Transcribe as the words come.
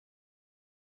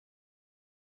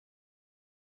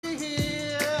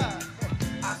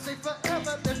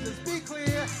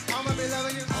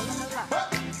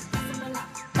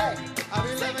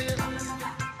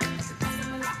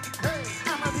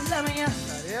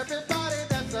everybody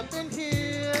that's up in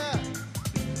here,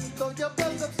 throw your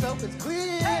best up so it's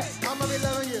clear. Hey. I'ma be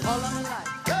loving you all of my life.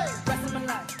 Hey, rest of my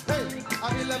life. Hey,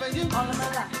 I'll be loving you all of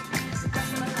my life.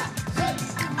 Rest of my life. Hey.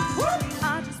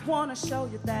 I just wanna show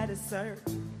you that it's served.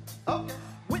 Okay.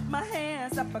 With my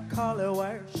hands up, I call it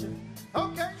worship.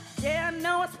 Okay. Yeah, I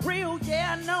know it's real.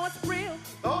 Yeah, I know it's real.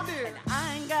 Oh dear. And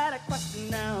I ain't got a question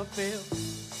now, Phil.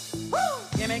 Woo!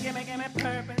 Give me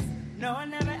purpose. No, I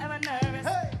never ever nervous.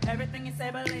 Hey. Everything you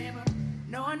say, believe him.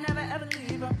 No, I never ever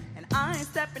leave him. And I ain't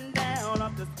stepping down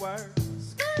off this word.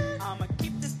 I'ma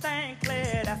keep this thing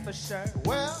clear, that's for sure.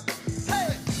 Well,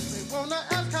 hey, they wanna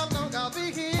ask how long I'll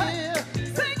be here. Hey,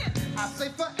 sing it. I say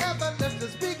forever, let's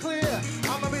just be clear.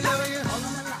 I'ma be loving you all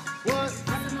of my life. What? Rest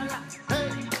of my life. Hey,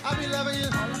 I'll be loving you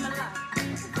all of my life.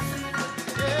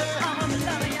 Yeah. I'ma be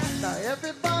loving you. Now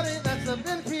everybody that's up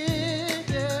in here,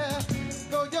 yeah,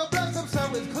 throw your breath up so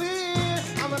it's clear.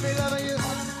 I'ma be loving you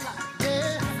all of my life.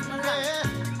 Yeah,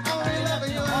 yeah, I'ma be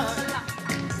loving you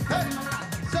Hey,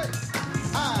 say,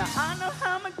 I know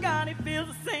how my God, he feels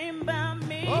the same about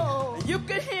me. Oh. You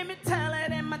could hear me tell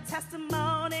it in my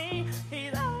testimony.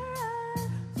 He's alright,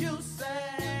 you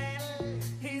say.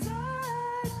 He's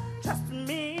alright, trust in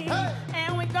me. Hey.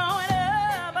 And we're going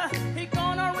up, he's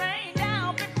gonna rain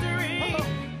down victory.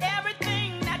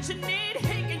 Everything that you need,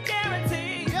 he can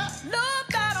guarantee. Yeah. Love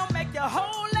that'll make you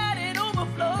whole, let it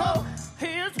overflow.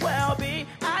 Here's where I'll be,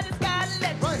 I just gotta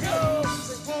let you right go. here.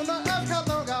 They wanna ask how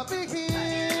long I'll be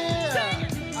here.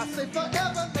 I say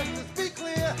forever, let's just be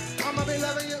clear. I'ma be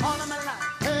loving you All of my life,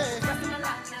 Hey, rest of my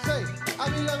life now. say, I'll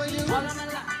be loving you All of my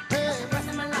life, Hey, rest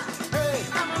of my life. hey.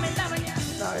 I'ma be loving you.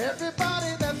 Now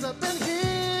everybody that's up in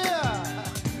here,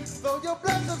 throw your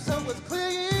breath up so it's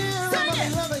clear. I'ma be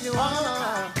loving you All of my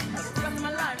life, rest of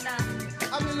my life now.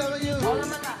 I'll be loving you All of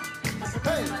my life, rest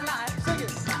Hey, of my life. sing it,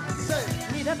 say.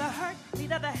 Neither the hurt,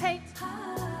 neither the hate,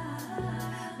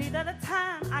 neither the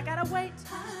time I gotta wait,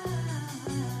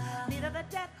 neither the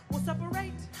death will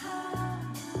separate.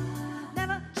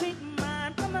 Never cheat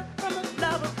mine from the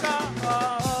love of God.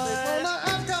 They wanna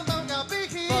ask how long I'll be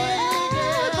here.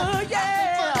 Forever,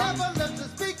 yeah. Forever, let's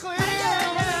just be clear.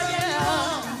 Yeah, yeah,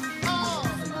 yeah.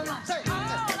 Say,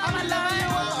 I'll be loving you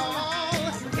all.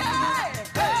 Yeah,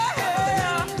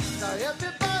 yeah. Now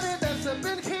everybody that's up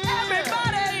in here,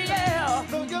 Everybody, yeah.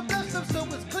 throw your breath up so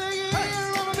it's clear.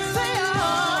 I'ma be Say loving you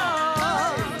oh,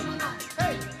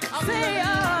 Hey, I'll be say loving oh.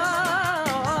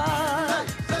 you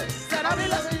Say, Said I'll I'll be be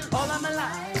loving you all of my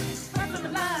life, rest of my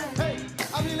life. Hey,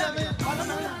 I'll be loving you All of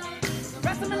my life,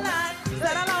 rest of my life,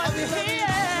 said I'll always be here.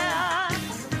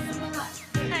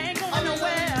 Ain't going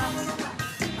nowhere.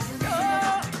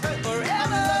 Oh,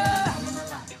 forever,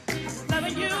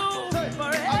 loving you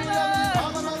forever.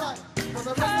 all of my life, for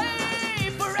the rest Hey,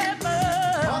 forever,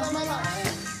 all of my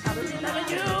life, I'll be loving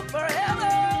you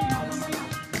forever.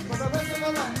 for the rest of my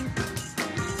life.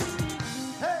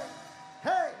 Hey,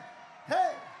 hey,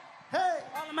 hey, hey.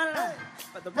 All of my life,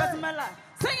 for the rest of my life.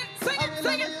 Sing it, sing it,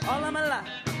 sing it. All of my life.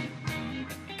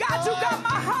 God, you got my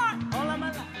heart. All of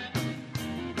my life.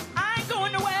 I ain't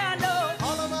going nowhere, I know.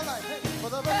 All of my life, hey, for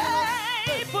the rest of my life.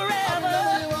 Hey, I'll be forever.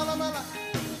 loving you all of my life.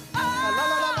 Oh,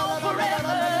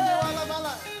 forever. All of my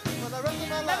life, for the rest of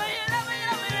my Love life. you, love you,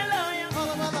 love you, love you. All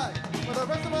of my life, for the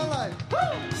rest of my life.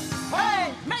 Woo! Hey,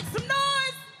 make some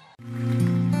noise.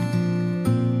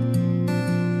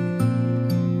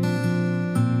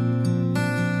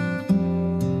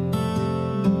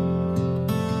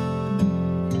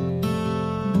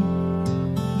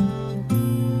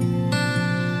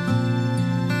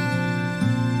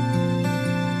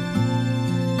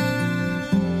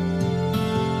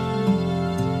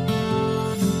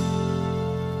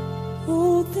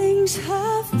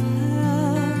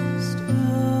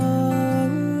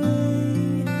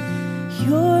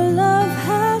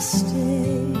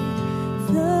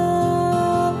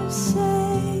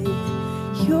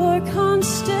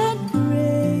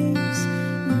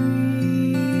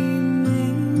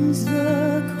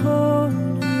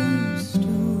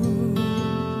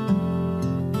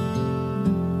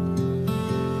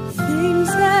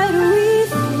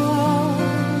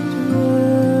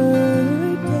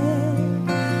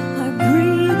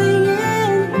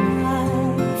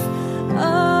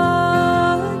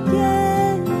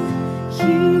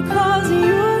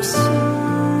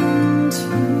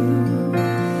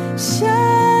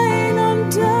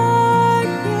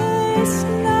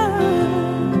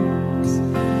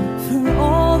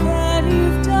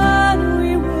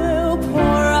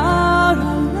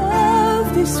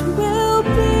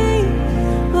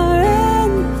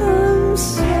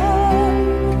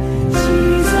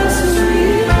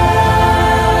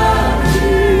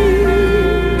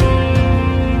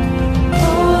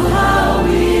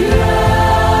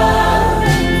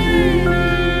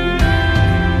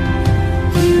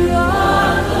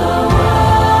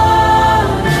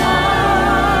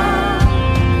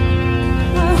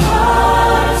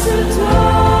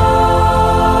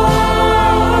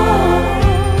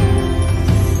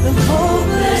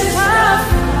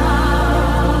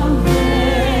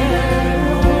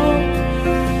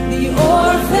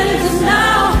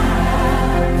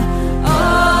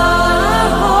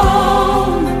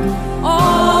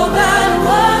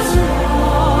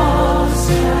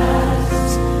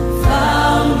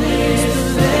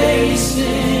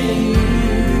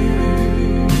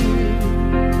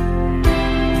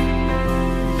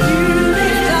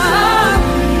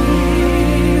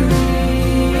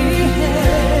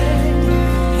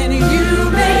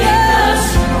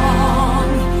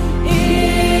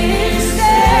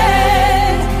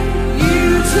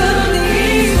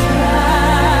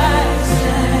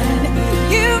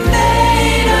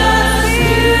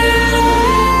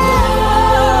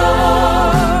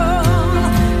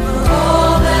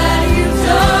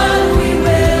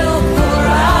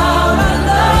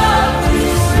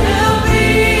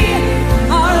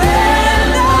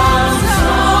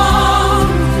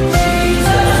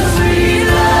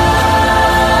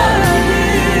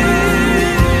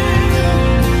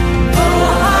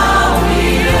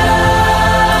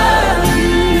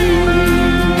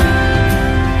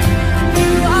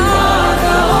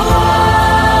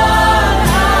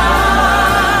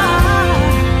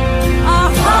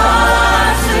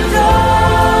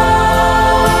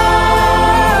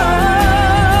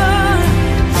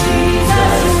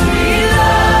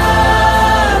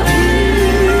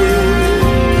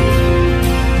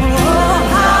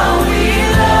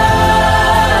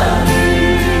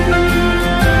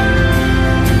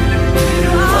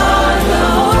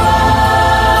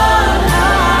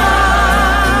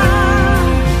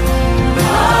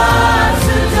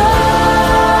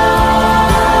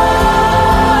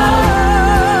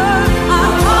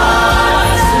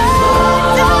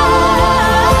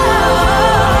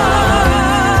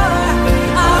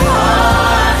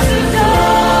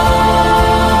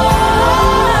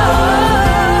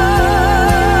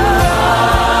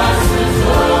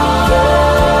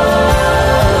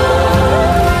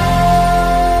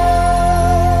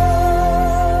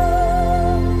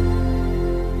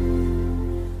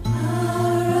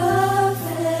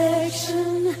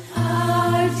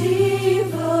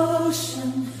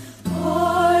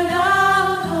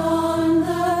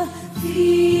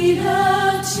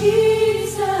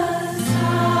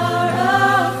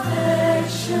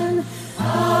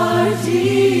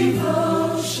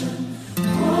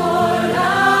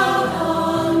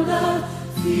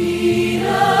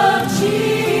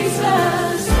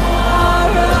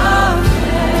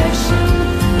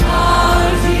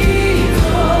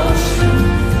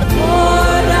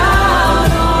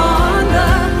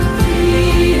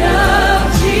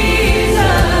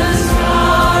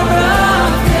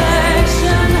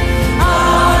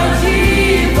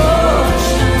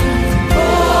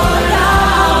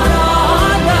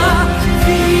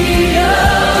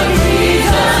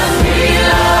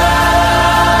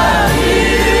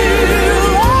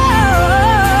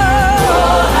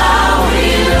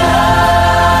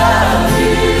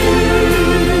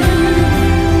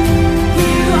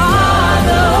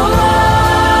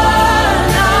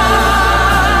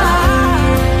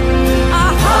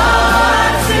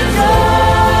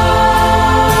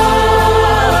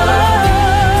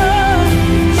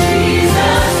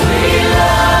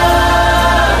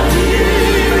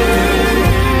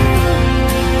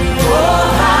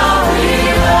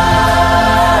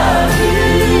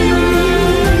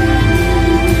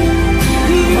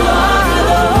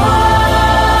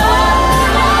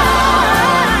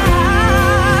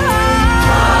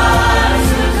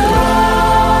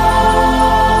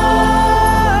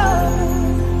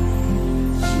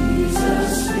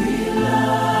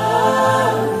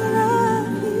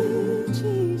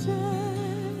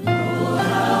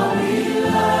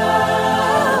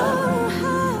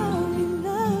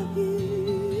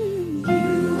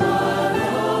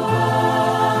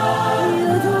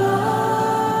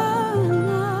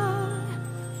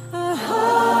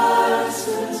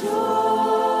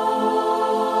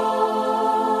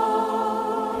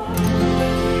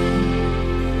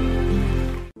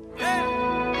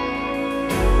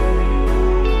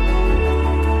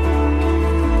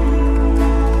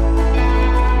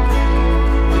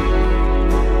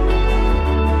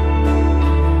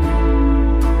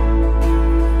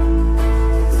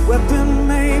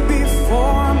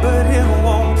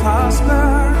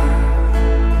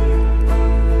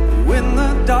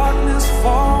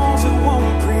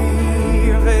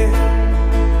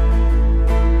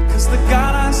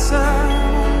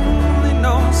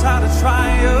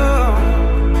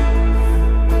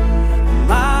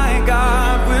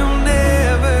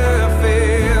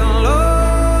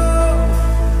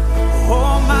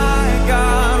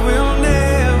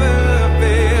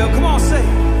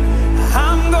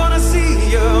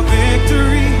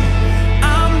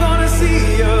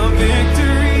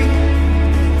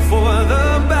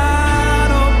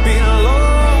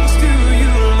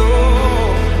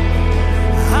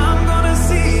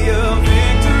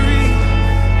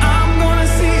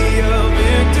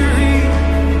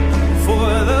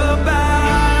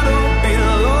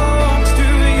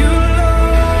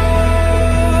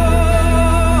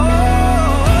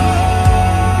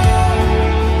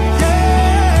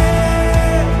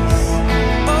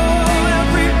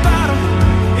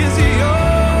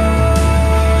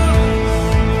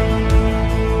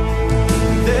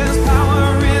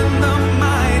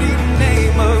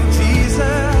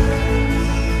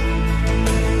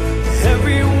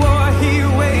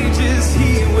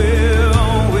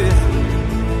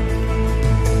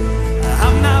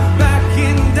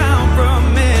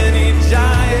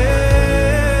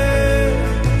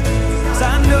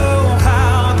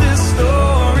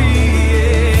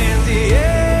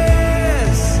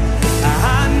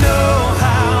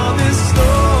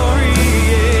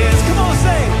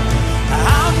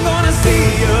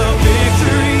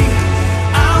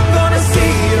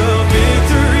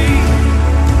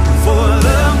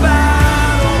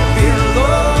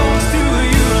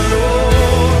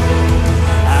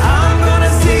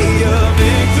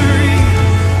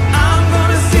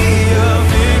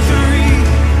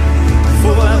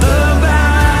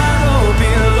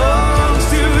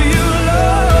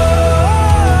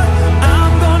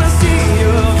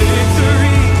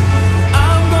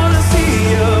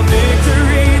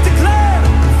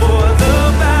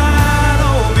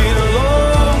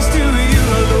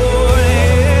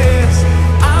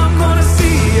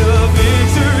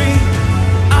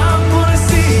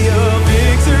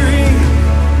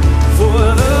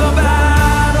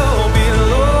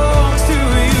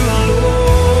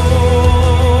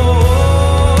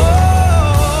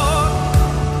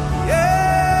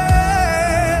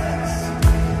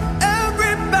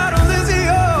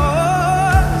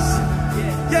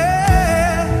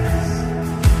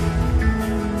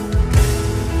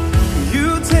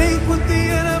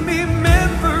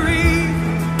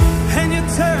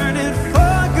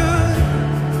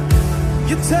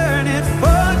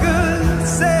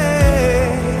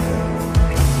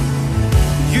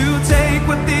 take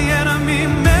what the enemy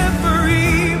meant for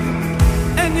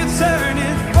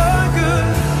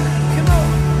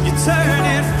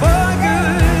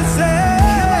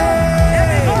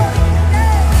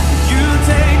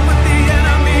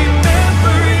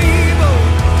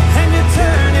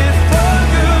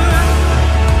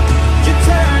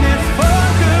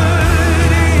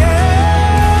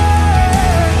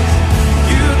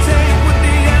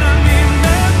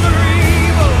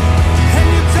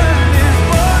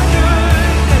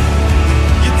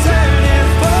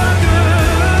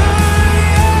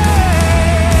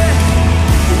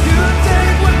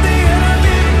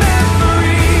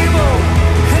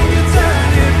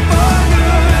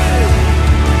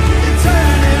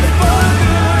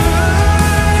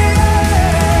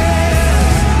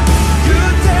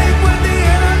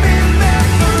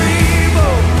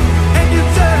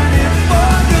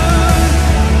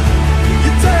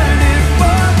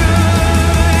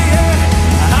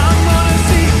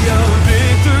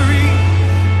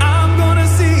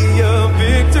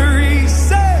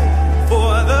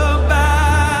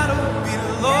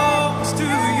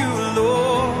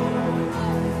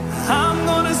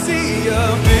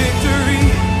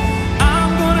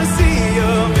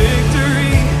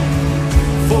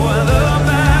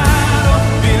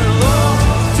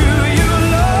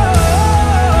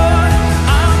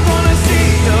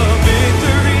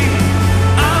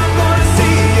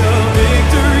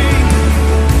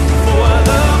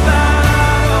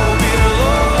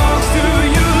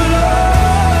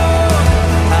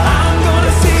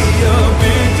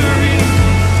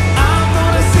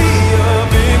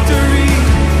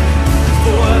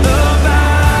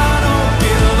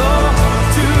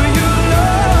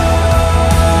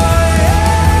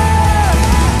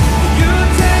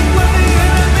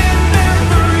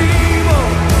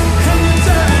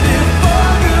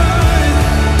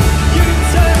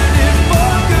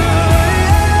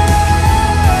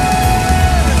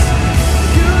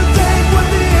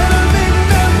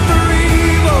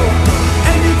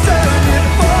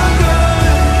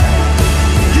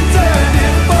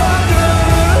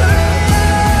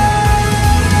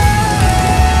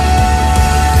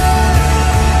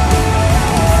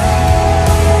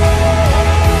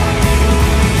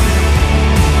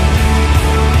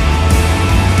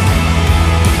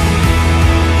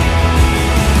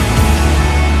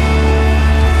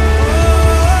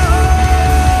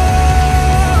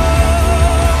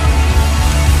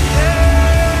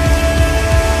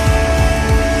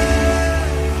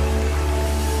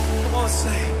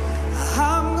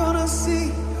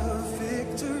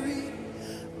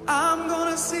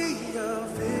see a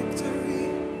victory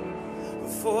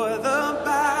before the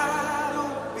battle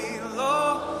be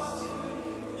lost.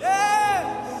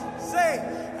 Yeah, say,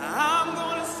 I'm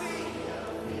gonna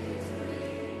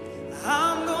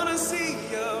see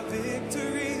a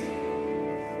victory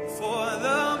before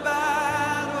the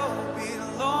battle be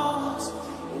lost.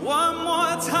 One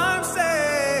more time,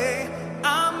 say,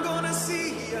 I'm gonna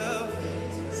see a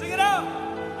victory. Sing it out.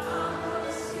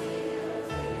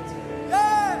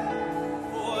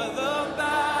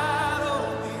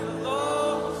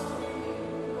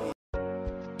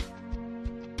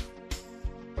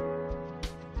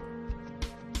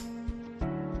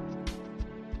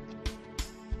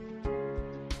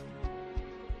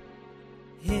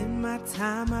 In my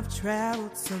time I've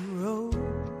traveled some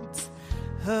roads,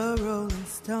 a rolling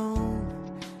stone,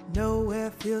 nowhere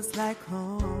feels like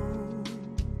home.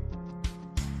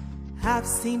 I've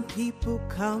seen people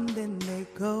come then they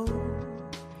go.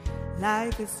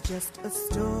 Life is just a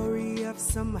story of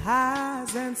some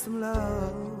highs and some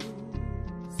lows.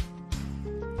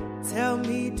 Tell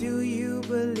me, do you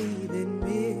believe in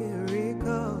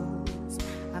miracles?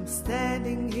 I'm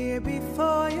standing here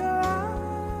before your eyes.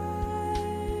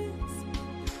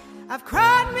 I've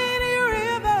cried many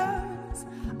rivers,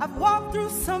 I've walked through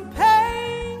some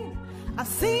pain. I've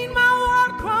seen my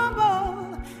world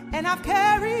crumble, and I've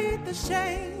carried the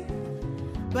shame.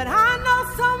 But I know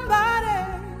somebody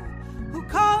who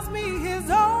calls me his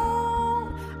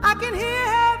own. I can hear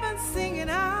heaven singing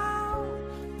out,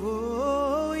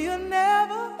 oh, you're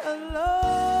never alone.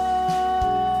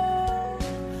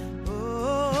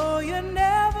 Oh, you're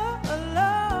never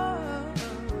alone.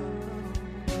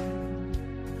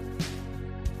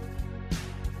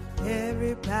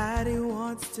 Everybody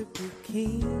wants to be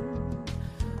king.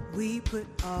 We put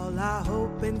all our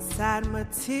hope inside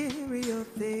material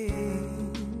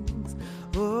things.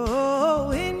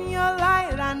 Oh, in your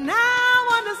light I now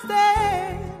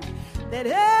understand that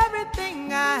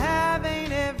everything I have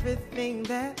ain't everything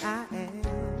that I am.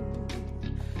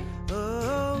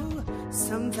 Oh,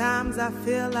 sometimes I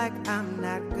feel like I'm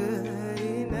not good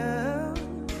enough,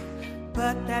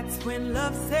 but that's when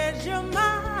love says you're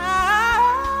mine.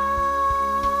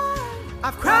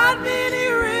 I've cried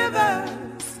many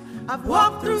rivers, I've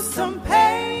walked through some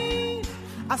pain.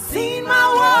 I've seen my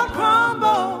world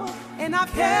crumble, and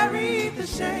I've carried the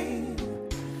shame.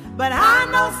 But I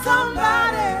know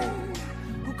somebody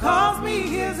who calls me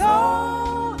his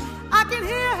own. I can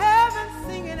hear heaven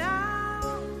singing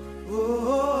out,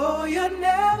 oh, you're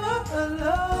never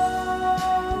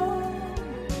alone.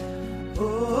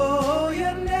 Oh,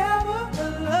 you're never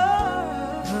alone.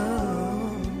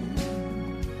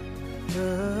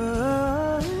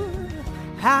 Oh,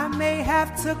 I may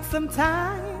have took some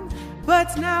time,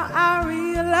 but now I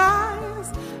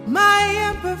realize my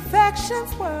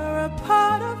imperfections were a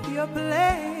part of your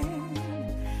plan.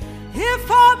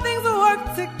 If all things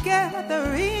work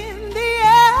together in the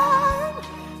end,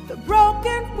 the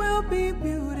broken will be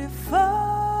beautiful.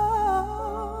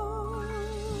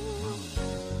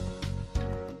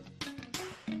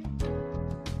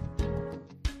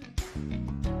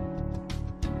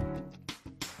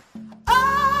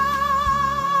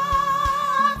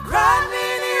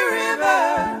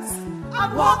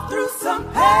 I've walked through some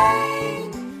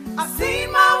pain. I've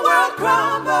seen my world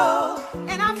crumble,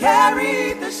 and I've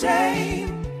carried the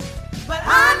shame. But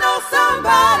I know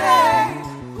somebody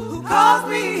who calls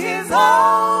me his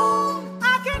own.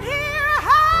 I can hear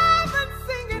heaven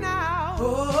singing out,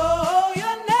 oh,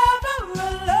 you're never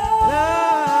alone.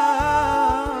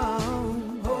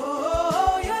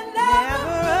 Oh, you're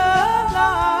never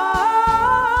alone.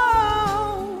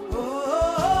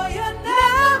 Oh, you're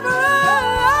never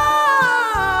alone.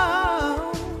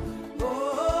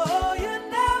 Oh, you're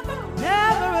never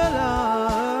alone.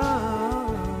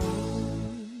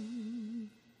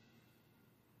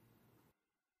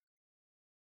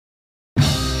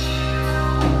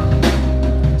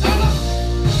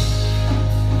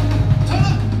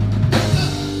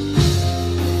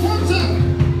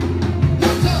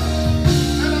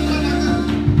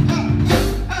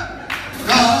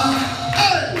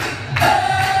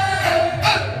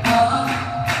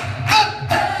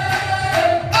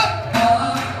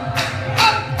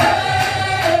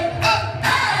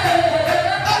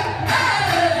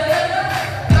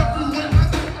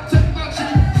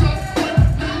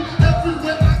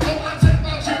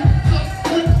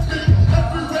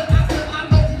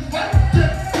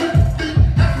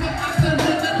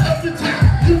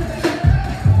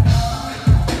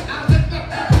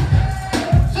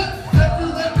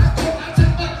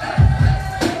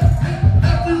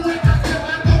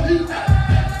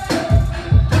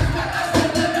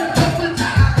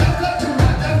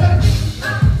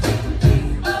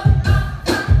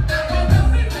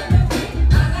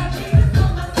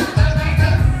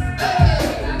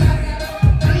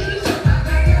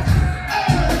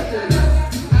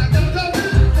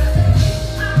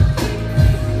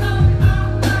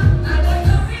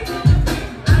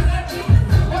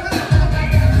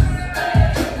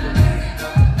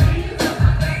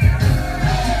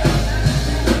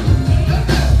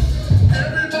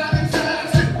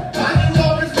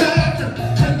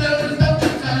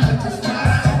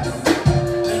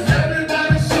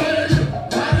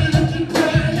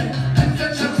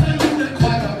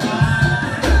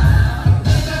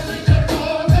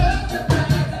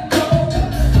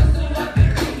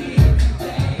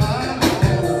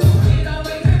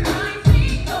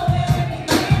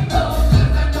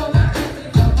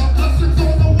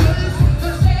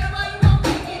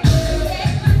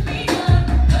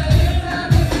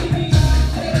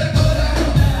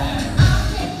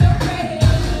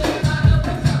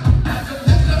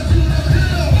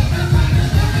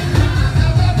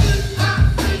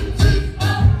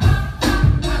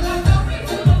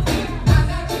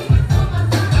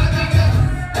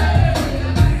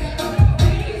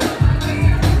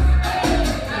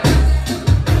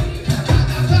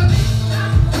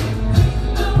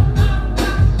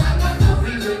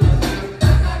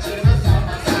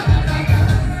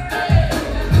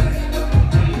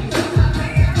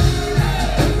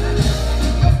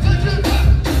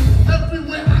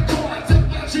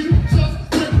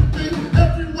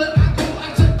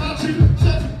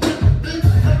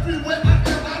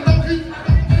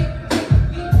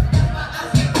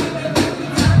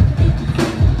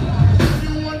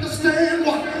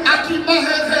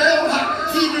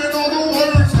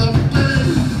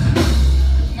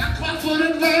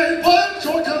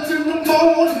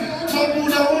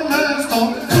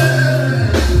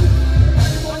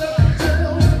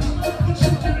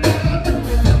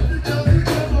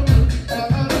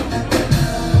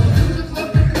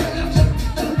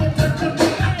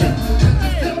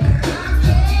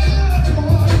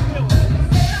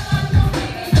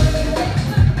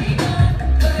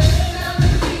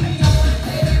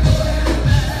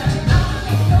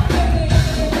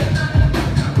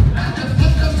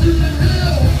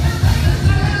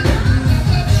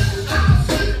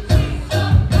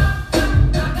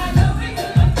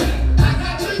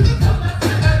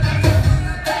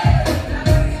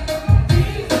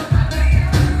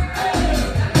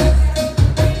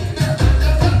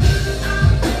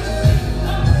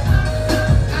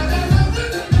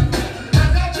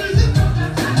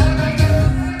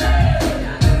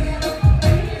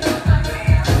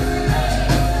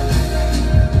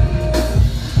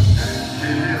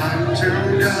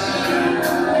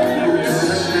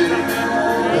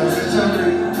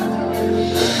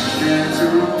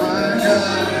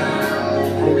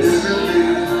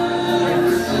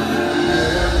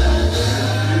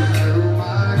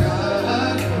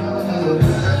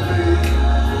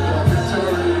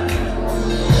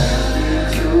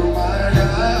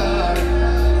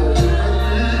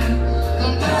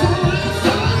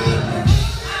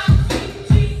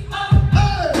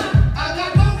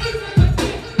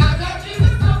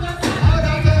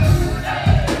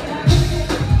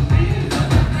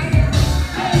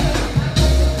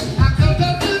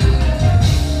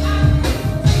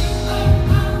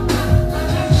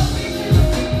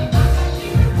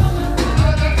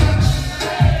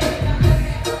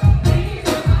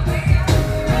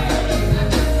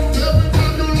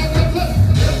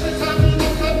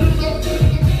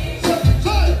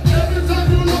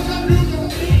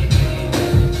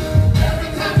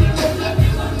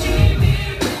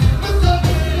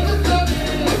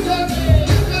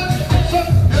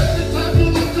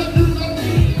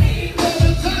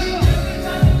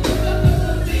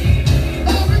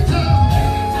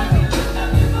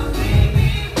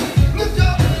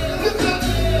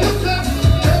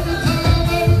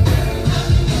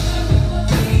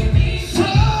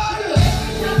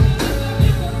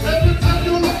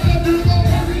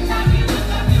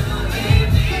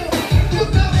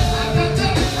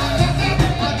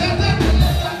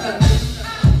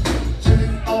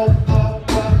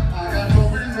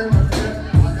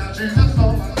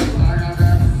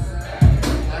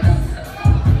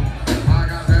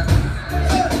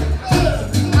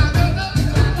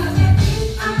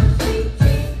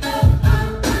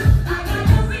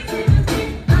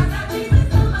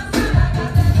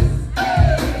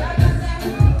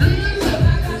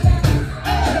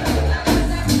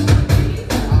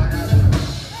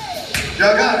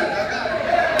 Y'all got it.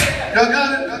 Y'all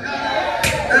got it.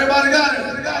 Everybody got it.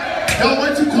 Y'all way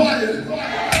too quiet.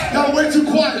 Y'all way too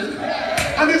quiet.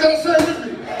 I need y'all to say it with me.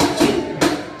 2,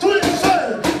 3, say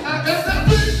it. I got that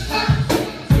beat.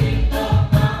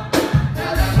 I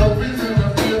got no reason to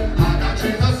fear. I got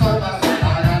Jesus on my side. I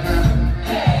got that.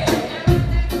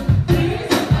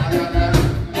 I got that.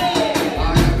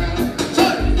 I got that.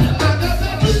 Say it. I got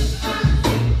that beat.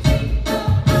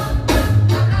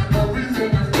 I got no reason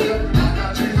to fear. I got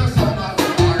Jesus on my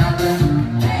side. I got that.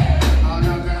 I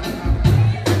got that.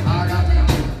 I got that.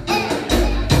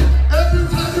 Every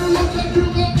time you look up, you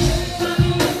go.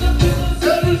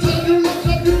 Every time you look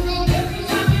up, you go.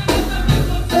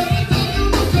 Every time you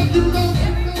look up, you go.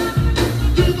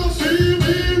 You gon' see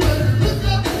me when you look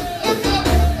up, look up,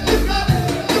 look up,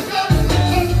 look up.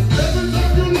 Every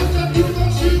time you look up, you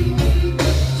gon' see me.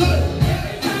 Say.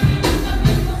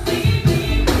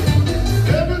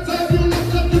 Every time you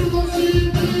look up, you gon'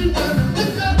 see me when you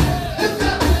look up, look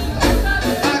up.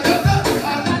 I got that.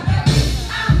 I got that.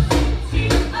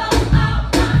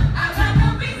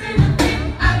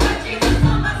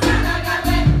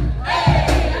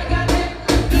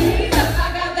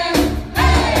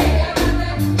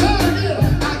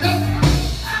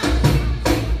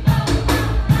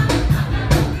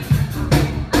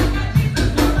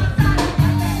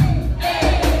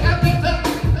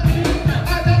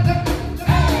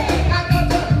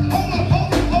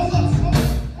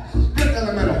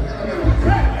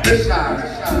 This side,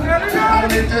 I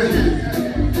need to hear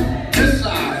you. This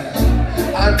side,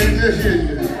 I need to hear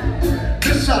you.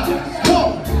 This side,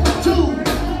 1, 2,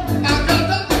 I got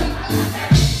that.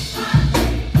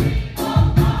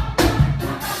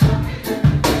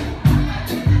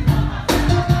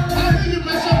 I hear you,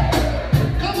 Bishop.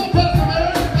 Come on, Pastor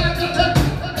Mary, I got that.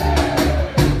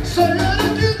 Say it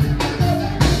again. I got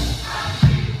that.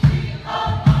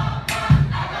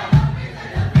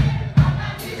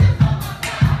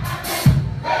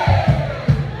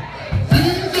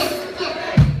 Jesus.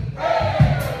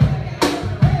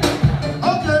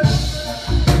 Okay.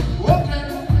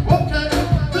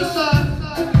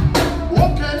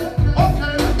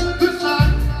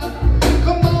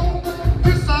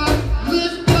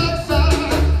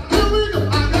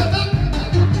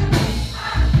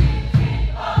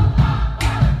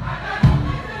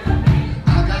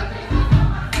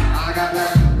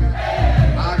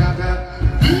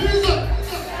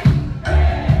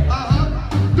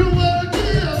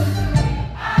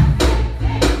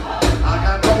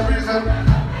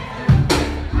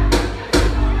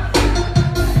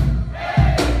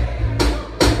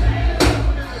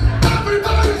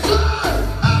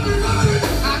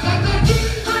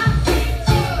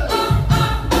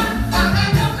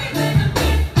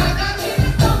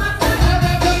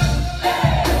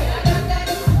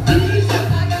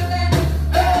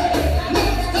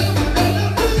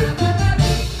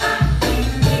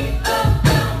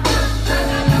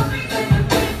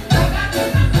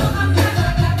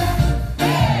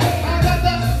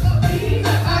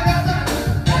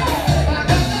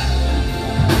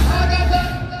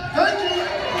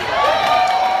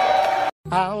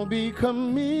 be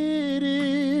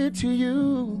committed to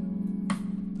you.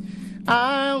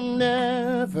 I'll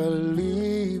never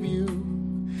leave you.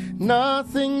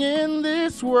 Nothing in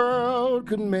this world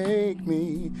could make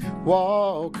me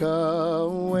walk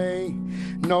away.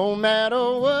 No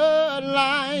matter what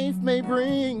life may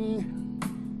bring,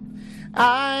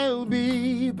 I'll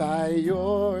be by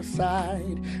your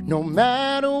side. No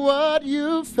matter what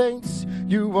you face,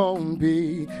 you won't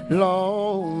be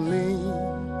lonely.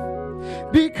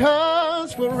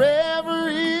 Because forever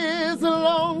is a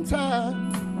long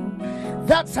time.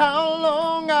 That's how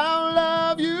long I'll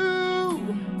love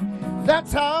you.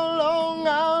 That's how long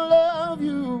I'll love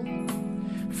you.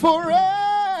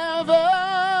 Forever.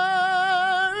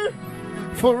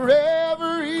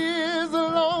 Forever is a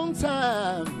long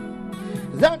time.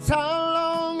 That's how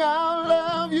long I'll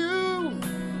love you.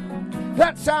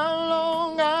 That's how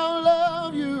long I'll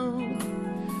love you.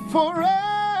 Forever.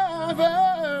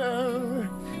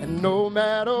 And no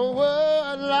matter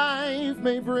what life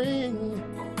may bring,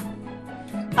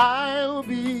 I'll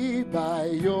be by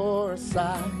your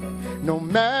side. No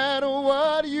matter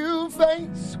what you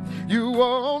face, you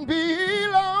won't be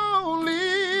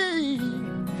lonely.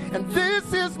 And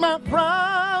this is my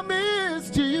promise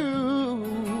to you.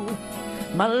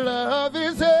 My love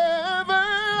is everlasting.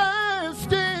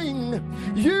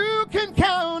 You can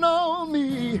count on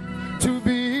me to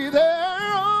be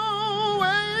there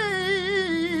always.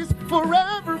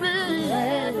 Forever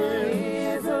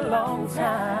is a long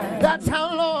time. That's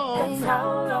how long. That's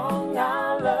how long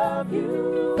I love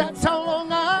you. That's how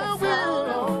long I will.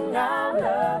 How long I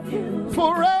love you.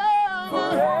 Forever.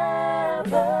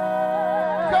 Forever.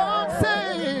 God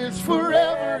says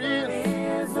forever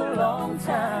is a long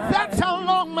time. That's how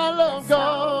long my love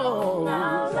goes.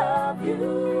 I love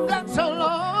you. That's how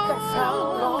long. That's how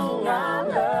long I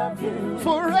love you.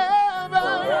 Forever.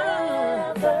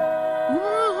 Forever.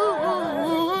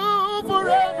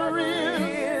 Forever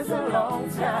is a long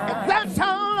time. That's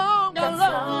how long I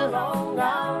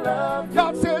love you.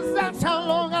 God says that's how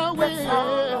long I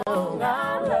will.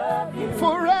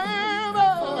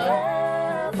 Forever.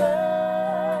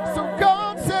 So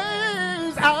God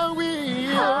says I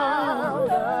will.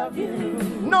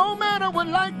 No matter what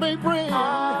life may bring,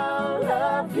 I'm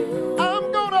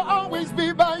gonna always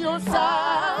be by your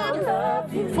side.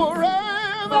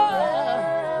 Forever.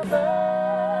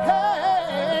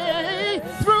 Hey,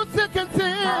 through thick and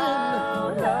thin,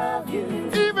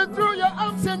 even through your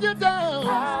ups and your downs,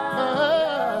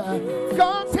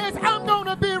 God says I'm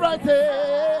gonna be right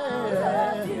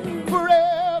there.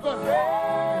 Forever.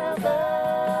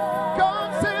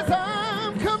 God says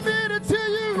I'm committed to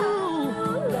you,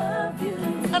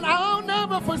 and I'll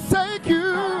never forsake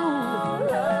you.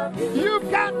 You've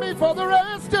got me for the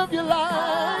rest of your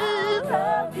life.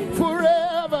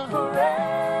 Forever.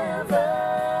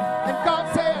 And God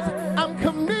says I'm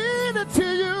committed to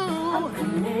you.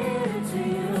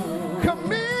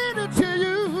 Committed to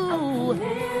you.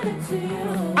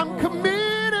 I'm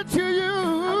committed to you.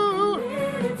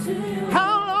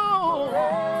 How long?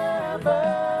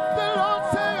 The Lord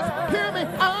says, hear me,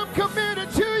 I'm committed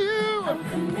to you.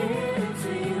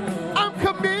 I'm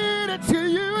committed to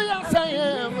you. Yes, I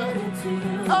am.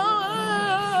 Oh,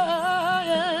 I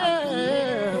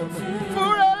am.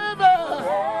 Forever.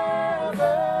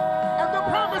 And the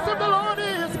promise of the Lord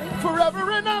is forever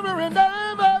and ever and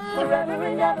ever. Forever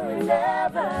and ever and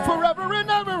ever. Forever and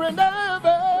ever and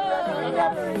ever.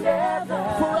 Forever and ever.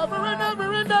 Forever and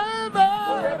ever and ever.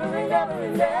 Forever and ever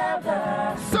and ever.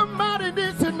 Somebody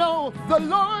needs to know the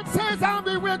Lord says I'll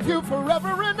be with you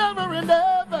forever and ever and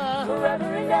ever. Forever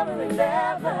and ever and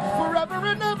ever. Forever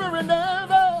and ever and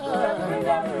ever. Forever and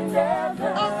ever and ever.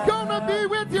 I'm gonna be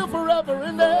with you forever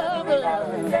and ever.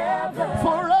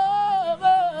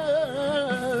 Forever.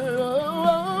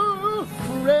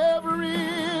 Forever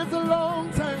is a long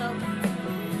time.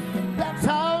 That's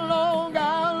how long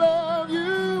I love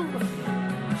you.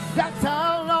 That's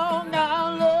how long I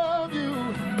love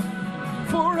you.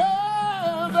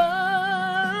 Forever.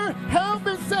 Help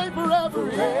me say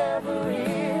forever. Forever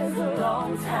is a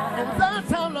long time. And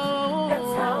that's how long.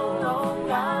 That's how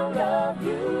long I love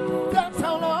you. That's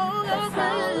how long I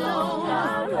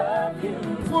will.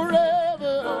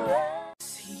 Forever.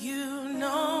 You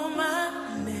know my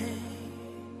name,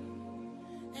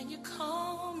 and you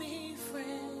call me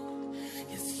friend.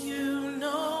 Yes, you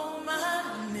know my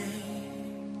name.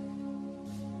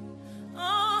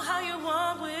 Oh, how you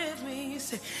walk with me,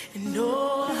 say, and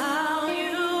oh, how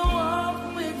you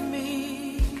walk with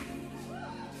me.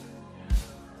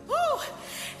 Woo!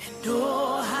 And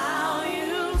oh, how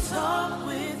you talk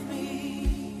with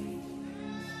me.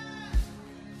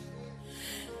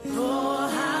 Oh,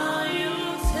 how you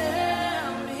tell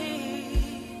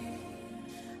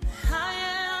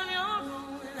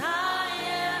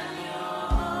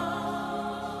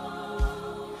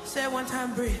Say it one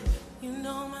time, breathe. You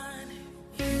know my name.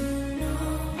 You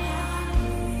know my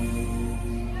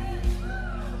name.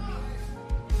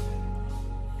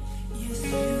 Yes,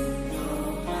 you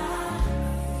know my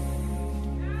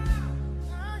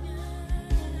name.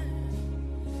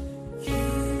 You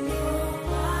know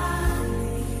my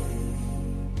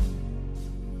name.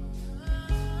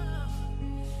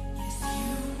 Yes,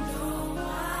 you know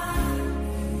my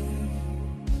name.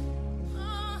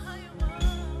 Oh,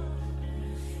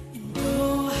 you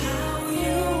know how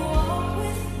you walk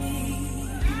with me.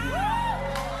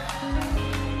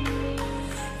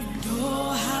 You know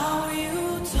how you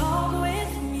talk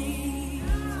with me.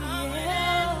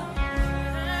 Yeah.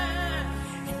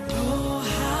 You know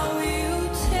how you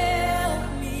tell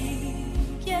me,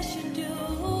 yes you do,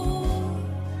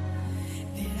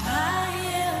 that I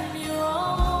am your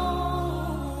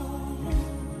own.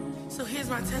 So here's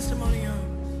my testimony, y'all.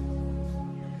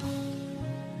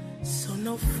 So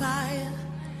no fire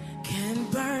can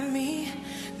burn me,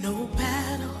 no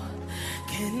battle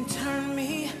can turn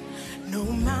me, no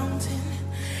mountain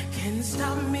can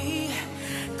stop me,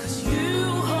 'cause you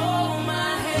hold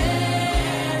my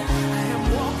hand. I am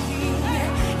walking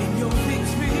in your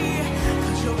victory,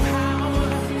 'cause your power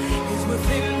is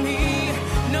within me.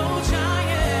 No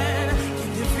giant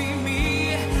can defeat me,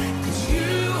 'cause you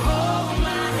hold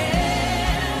my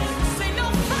hand. Say no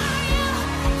fire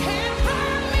can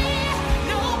burn me,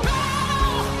 no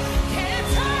battle can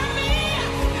turn me,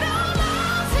 no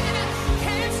mountain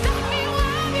can stop me.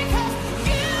 Why? Because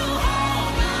you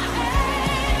hold my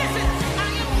hand. Listen, I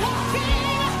am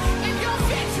walking in your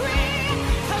victory,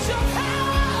 'cause your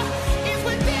power is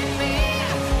within me.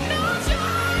 No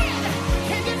giant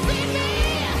can defeat me,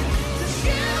 'cause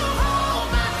you hold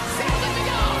my. Say it with me,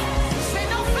 y'all. Say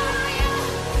no fire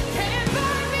can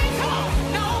burn me. Come on.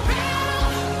 No battle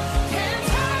can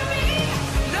turn me,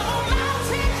 no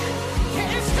mountain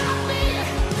can stop me,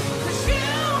 'cause you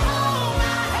hold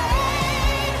my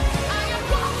hand. I am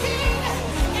walking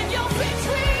in your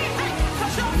victory,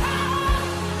 'cause your power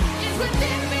is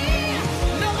within me.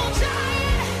 No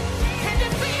giant can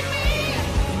defeat me,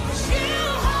 'cause you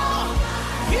hold.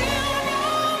 You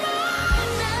know my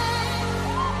name.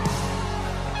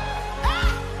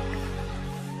 Ah!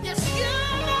 Yes, you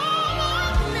know my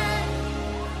name.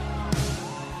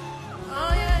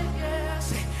 Oh yeah, yeah.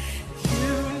 Say,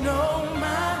 you know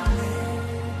my name.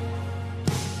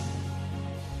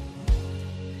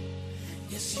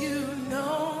 Yes, you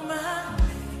know my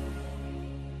name.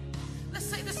 Let's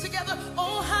say this together.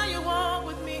 Oh, how you walk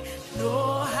with me. Know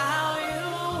how you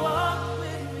walk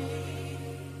with me.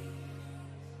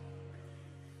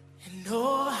 And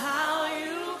know how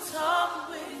you talk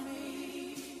with me.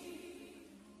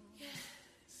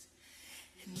 Yes.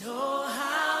 And know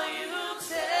how you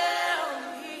tell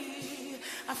me.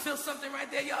 I feel something right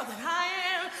there, y'all, that I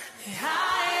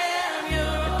am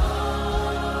your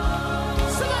own.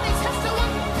 Somebody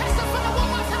testify one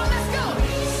more time. Let's go.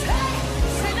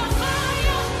 Say no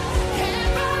fire can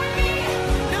burn me,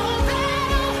 no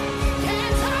battle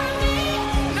can turn me,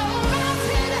 no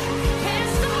mountain can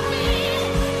stop me,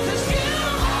 'cause you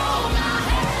hold my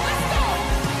hand. Let's go.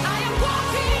 I am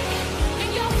walking in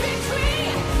your victory,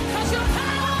 'cause your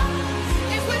power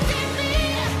is within me.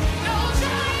 No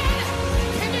giant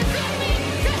can defeat me,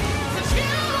 'cause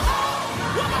you hold.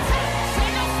 One more time. Say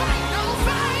no fight, no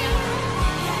fire,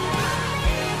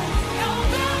 no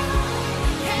battle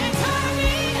can turn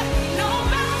me, no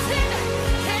mountain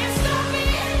can stop me,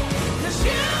 'cause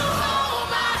you hold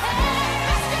my hand.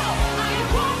 Let's go. I am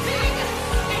walking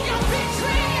in your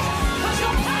victory, 'cause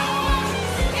your power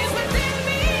is within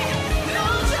me. No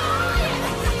giant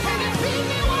can defeat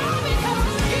me. Why? Because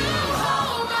you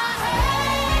hold my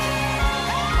hand.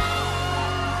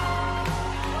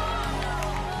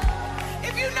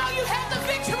 If you know you have the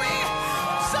victory,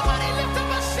 somebody lift up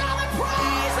a shout of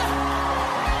praise.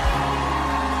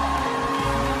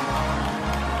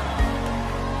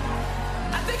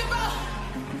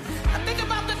 I think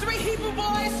about the three Hebrew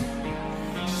boys,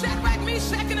 Shadrach,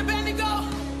 Meshach, and Abednego.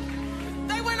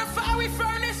 They were in a fiery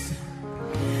furnace,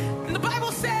 and the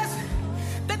Bible says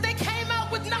that they came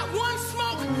out with not one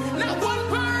smoke, not one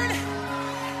burn.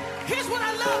 Here's what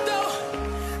I love, though.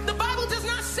 The Bible does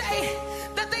not say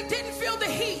that they didn't feel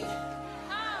the heat.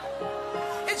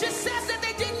 It just says that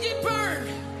they didn't get burned.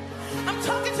 I'm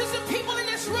talking to some people in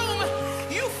this room.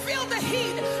 You feel the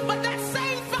heat, but that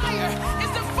same fire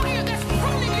is the fire that's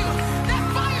pruning you. That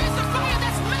fire is the fire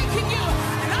that's making you.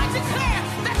 And I declare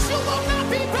that you will not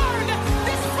be burned.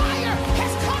 This fire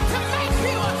has come to make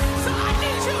you. So I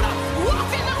need you to walk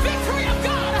in the victory of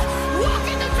God. Walk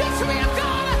in the victory of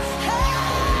God.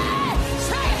 Hey!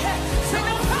 Say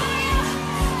no fire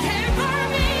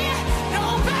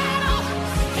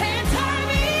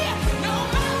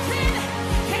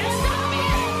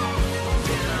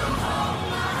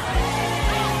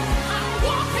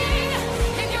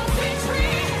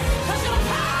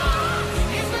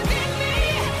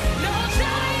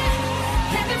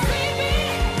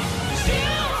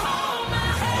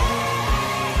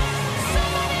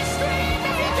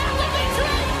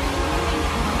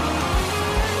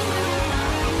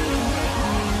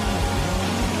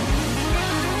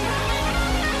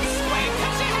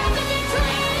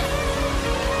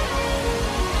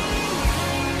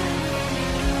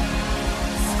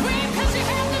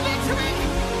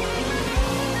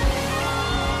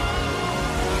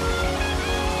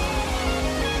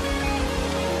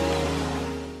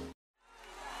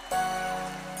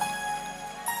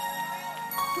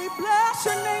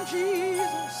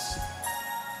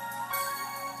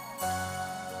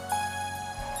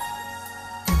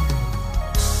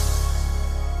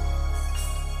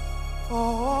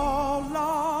Oh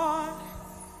Lord,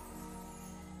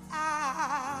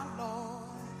 our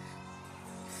Lord,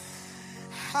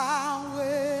 how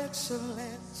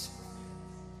excellent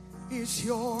is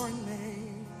your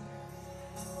name.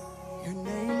 Your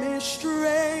name is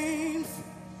strength.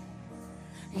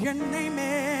 Your name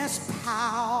is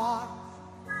power.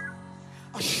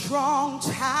 A strong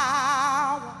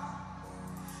tower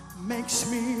makes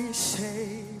me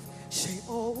safe. Say,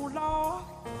 oh Lord,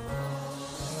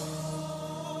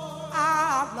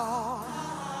 our Lord,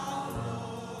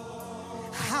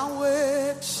 how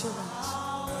excellent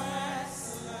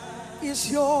is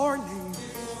your name.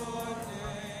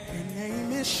 Your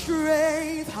name is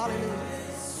strength. Hallelujah.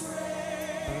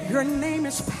 Your name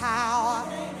is power.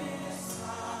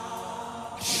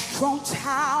 Strong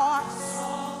tower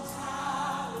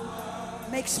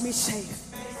makes me safe.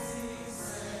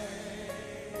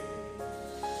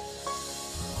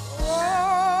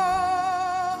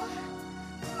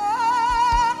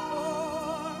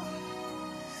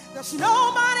 There's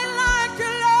nobody like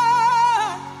you,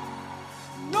 Lord.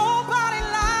 Nobody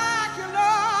like you,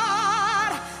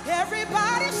 Lord.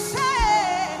 Everybody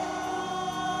say,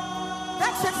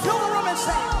 that's it, fill the room and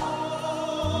say,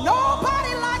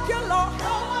 nobody like you, Lord.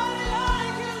 Nobody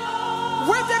like you, Lord.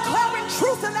 We're declaring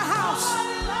truth in the house.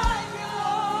 Nobody like you,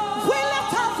 Lord. We lift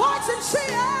our voice and say,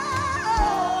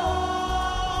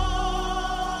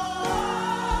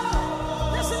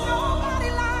 there's nobody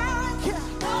like you.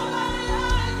 Nobody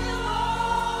like you,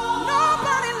 Lord.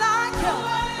 Nobody like you.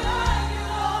 Nobody like you,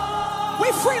 Lord. We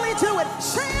freely do it.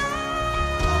 Say,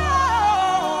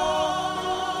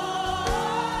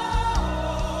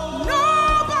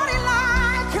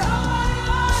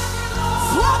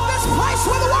 place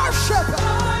with worship.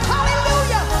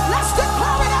 Hallelujah. Let's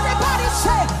declare it. Everybody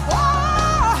say, oh,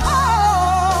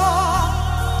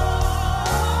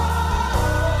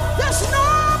 there's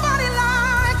nobody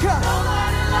like you.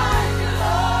 Nobody like you,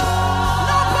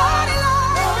 Lord. Nobody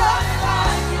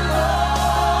like you, Lord.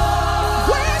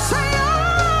 We say,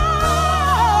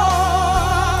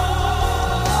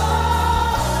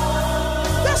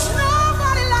 there's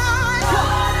nobody like you.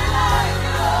 Nobody like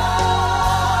you, Lord.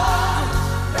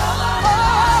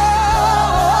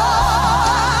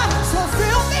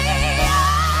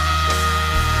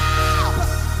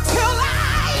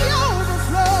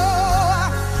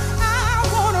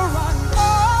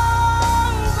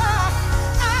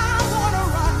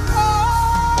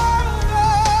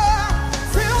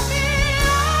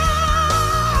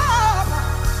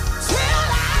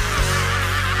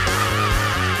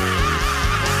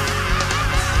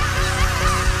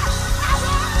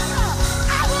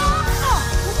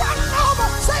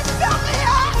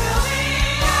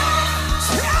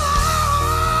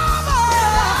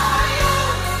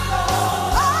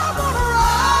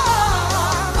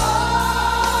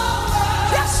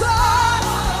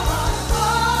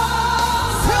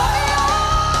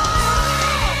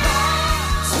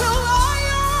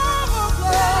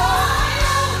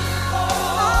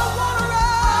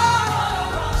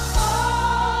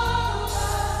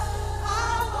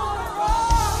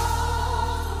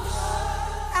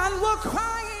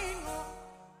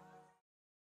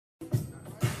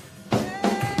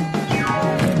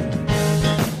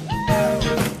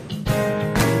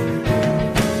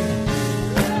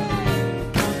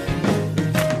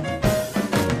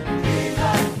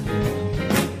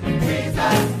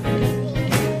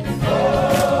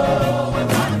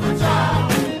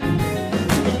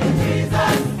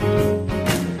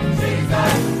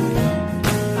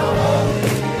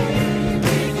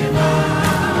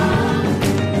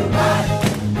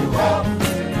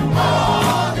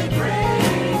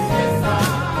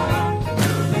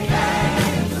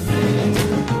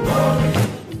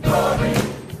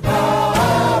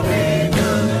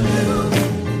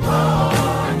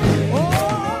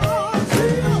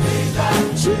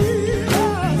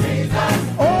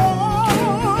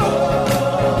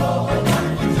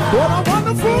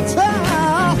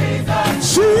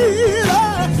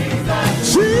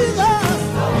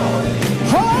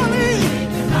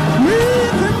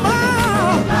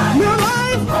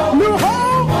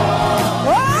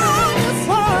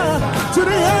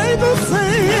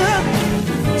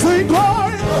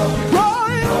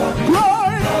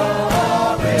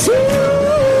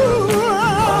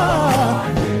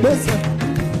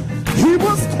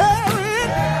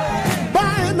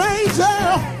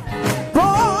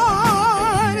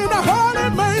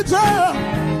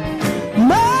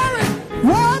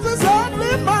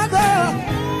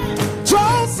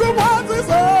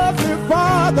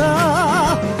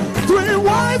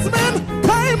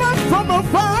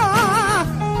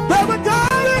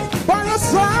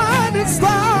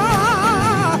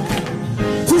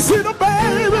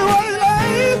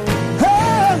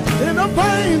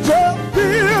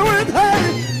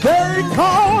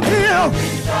 him.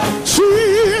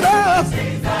 Jesus,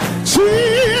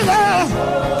 Jesus.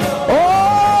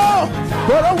 Oh,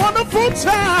 what a wonderful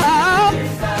child.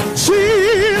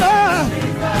 Jesus,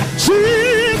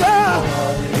 Jesus.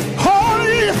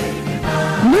 Holy,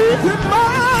 leave him my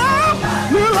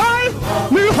new life,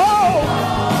 new hope.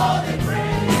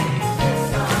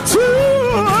 To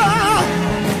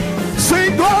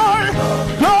sing glory,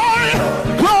 glory,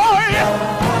 glory.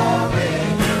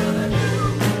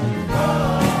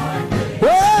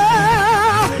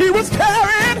 Well, he was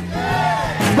carried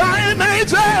by an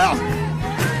angel,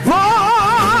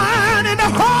 born in the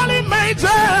holy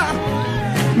manger.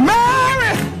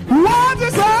 Mary was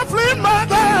his earthly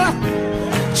mother.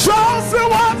 Joseph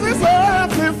was his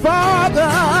earthly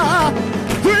father.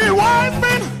 3 wise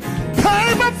men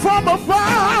came up from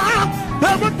afar.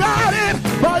 They were guided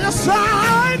by a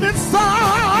shining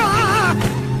star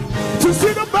to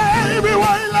see the baby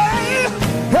where he lay,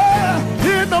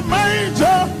 in the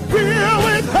manger filled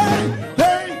with hay.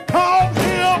 They called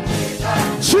him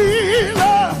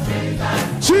Jesus,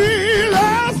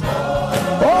 Jesus.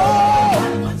 Oh,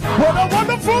 what a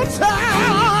wonderful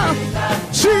child.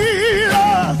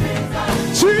 Jesus,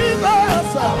 Jesus.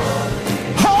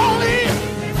 Holy,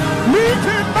 meet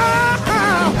in my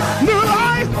house. New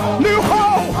life, new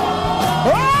hope.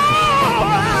 Oh,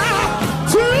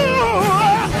 to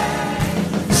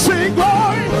sing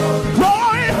glory,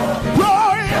 glory,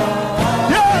 glory.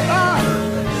 Yeah.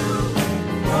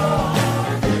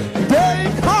 They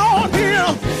called him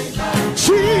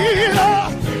Jesus,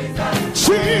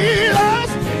 Jesus,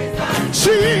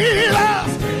 Jesus.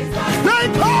 They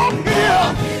called him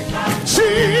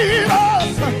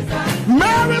Jesus.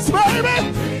 Mary's baby,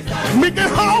 make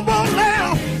it humble now.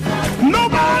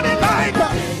 Nobody like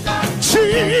her.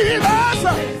 Jesus.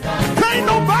 Can't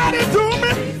nobody do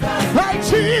me like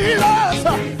Jesus.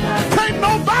 Can't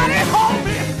nobody hold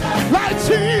me like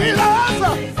Jesus.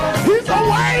 He's a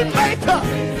way maker,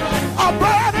 a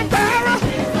burden bearer,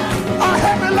 a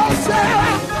heavy load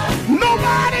sharer.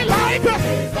 Nobody like her.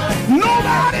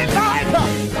 Nobody like her.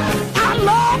 I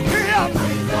love him.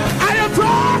 I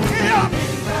adore him.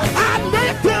 I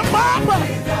lift him up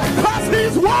because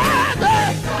he's worthy.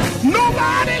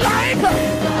 Nobody like her.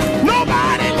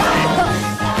 Nobody like her.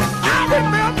 I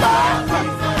remember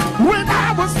when I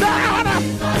was down.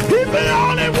 He's the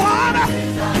only one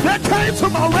that came to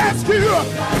my rescue.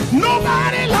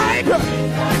 Nobody like her.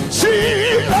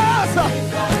 Jesus.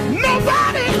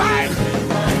 Nobody like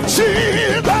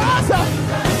Jesus.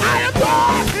 I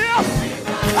adore him.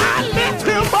 I lift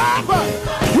him up.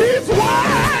 He's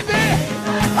worthy.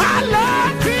 I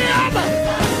love him.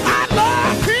 I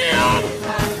love him.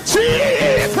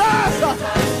 Jesus.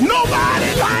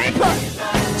 Nobody like her.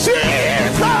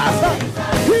 Jesus.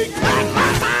 He got my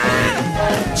mind.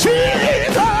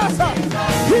 Jesus.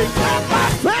 He got my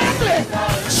family.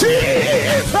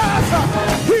 Jesus.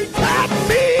 He got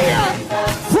me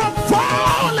from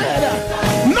falling.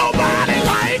 Nobody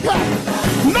like her.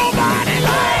 Nobody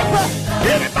like her.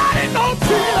 Anybody know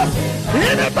Jesus?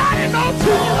 Anybody know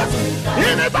Jesus?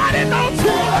 Anybody know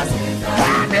Jesus?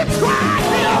 Have you tried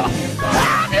him?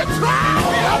 Have you tried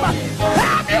him?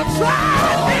 Have you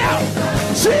tried him?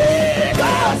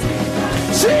 Jesus!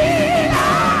 Jesus!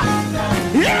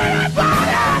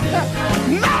 Anybody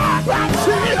know about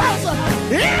Jesus?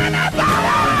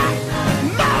 Anybody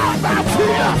know about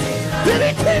Jesus? Did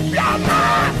he keep your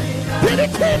mind? Did he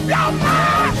keep your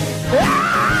mind?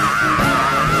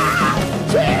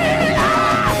 Jesus!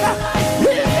 He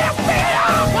lifted me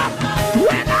up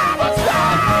when I was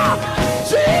down.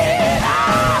 Jesus!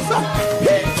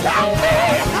 He kept me.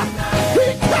 He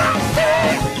kept me.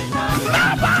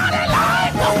 Nobody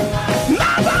like him.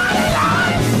 Nobody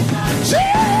like Jesus!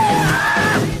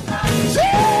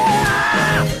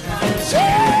 Jesus!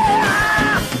 Jesus!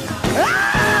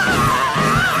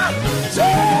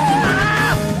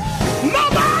 Jesus!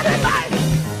 Nobody like.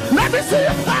 Let me see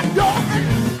you clap your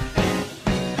hands.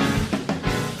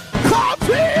 Call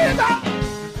Jesus!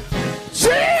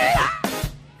 Jesus!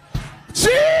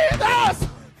 Jesus!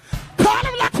 Call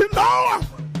him like you know him.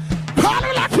 Call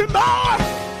him like you know him.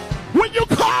 When you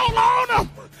call on him,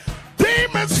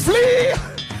 demons flee.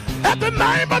 At the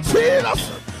name of Jesus,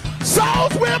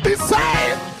 souls will be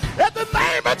saved. At the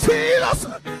name of Jesus,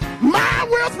 mind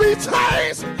will be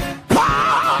changed.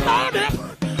 Call on him.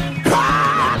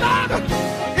 Call on him.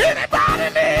 Anybody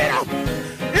need him?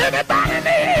 Anybody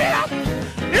need him?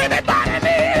 Anybody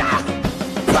need him?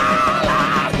 Call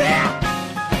on him.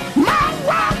 My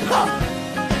rock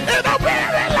in the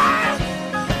very life.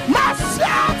 My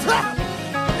shelter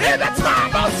in the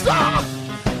time of storm.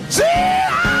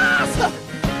 Jesus!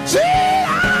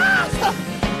 Jesus!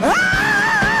 Ah!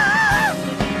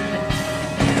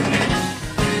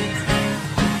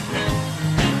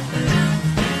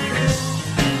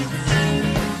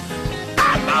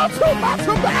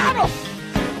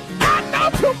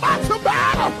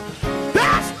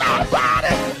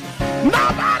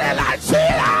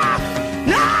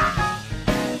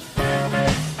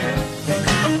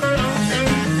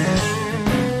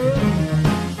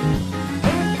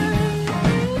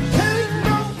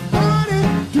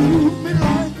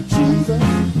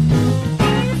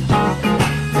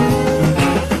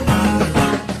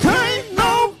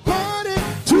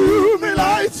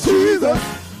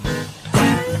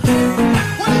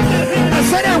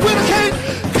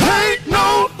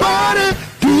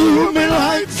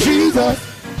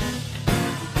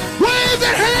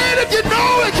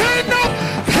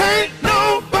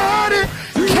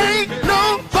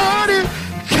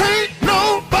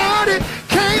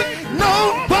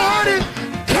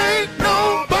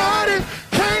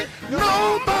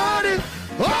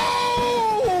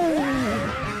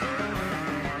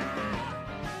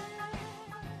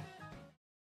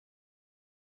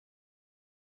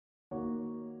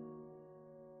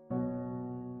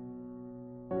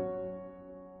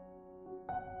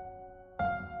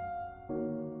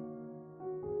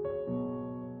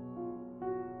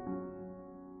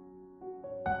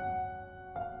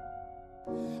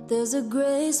 There's a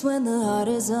grace when the heart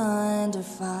is under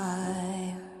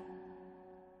fire.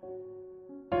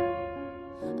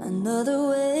 Another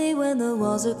way when the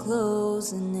walls are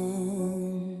closing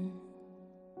in.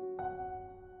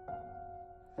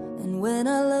 And when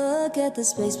I look at the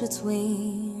space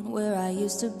between where I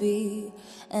used to be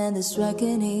and this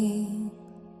reckoning,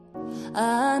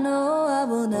 I know I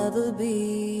will never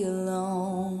be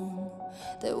alone.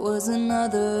 There was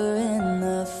another in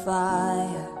the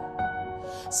fire,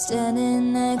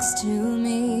 standing next to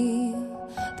me.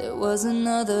 There was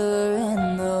another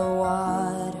in the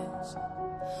waters,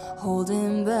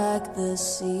 holding back the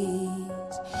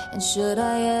seas. And should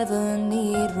I ever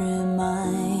need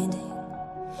reminding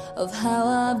of how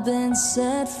I've been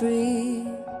set free,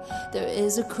 there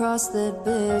is a cross that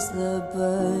bears the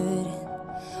burden,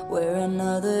 where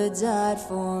another died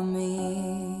for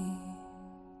me.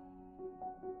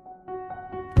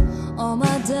 All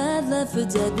my dead left for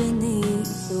dead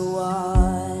beneath the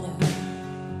water.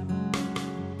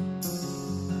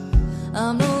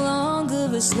 I'm no longer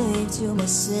a slave to my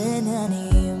sin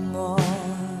anymore.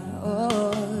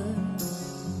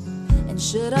 And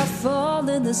should I fall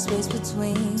in the space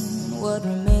between what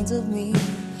remains of me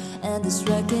and this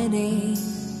reckoning,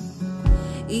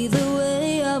 either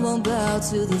way I won't bow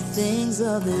to the things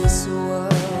of this world.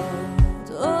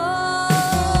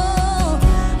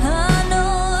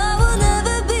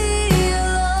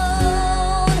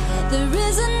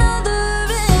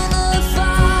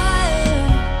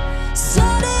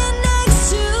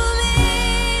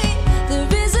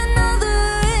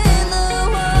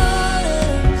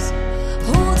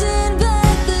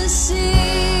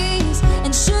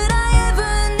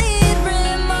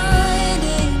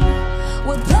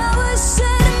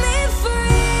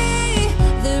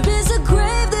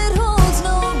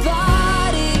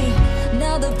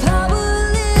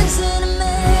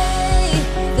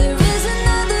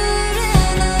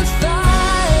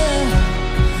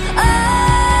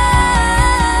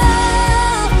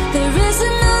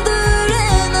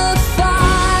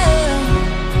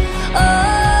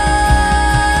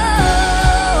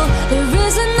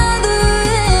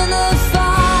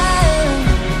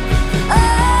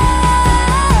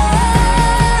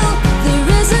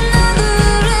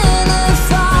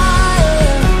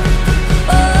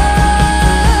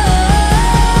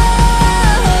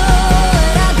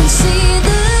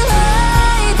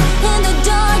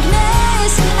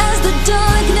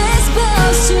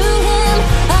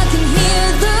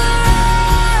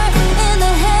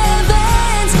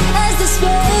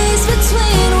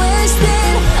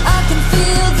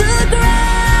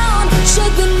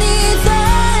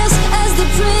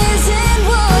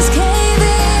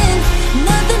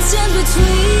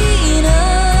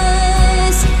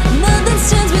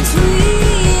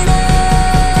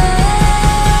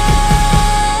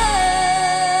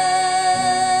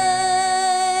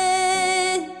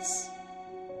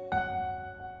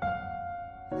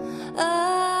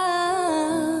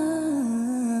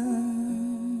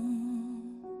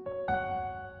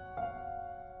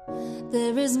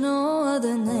 There is no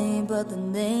other name but the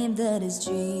name that is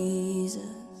Jesus.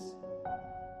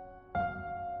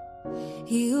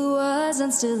 He who was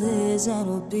and still is and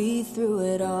will be through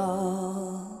it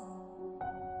all.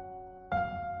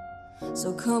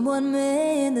 So come what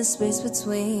may in the space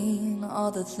between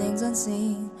all the things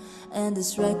unseen and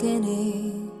this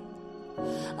reckoning,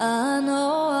 I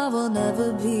know I will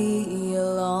never be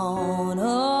alone.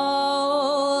 Oh,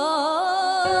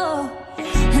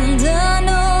 and I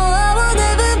know I will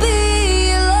never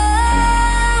be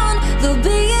alone. There'll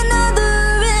be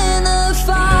another in the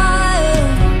fire,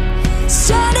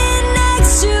 standing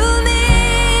next to me.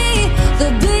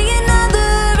 There'll be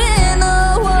another in the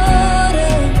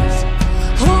waters,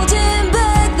 holding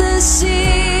back the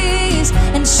seas.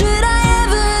 And should I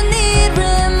ever need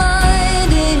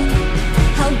reminding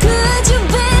how good you've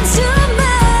been to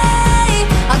me,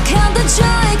 I count the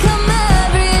joy come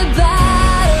every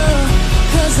battle,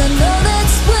 'cause I know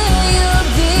that's where you'll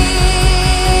be.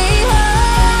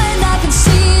 And I can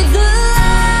see the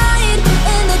light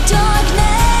in the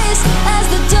darkness as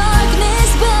the darkness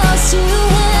bows to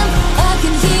him. I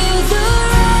can hear the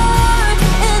roar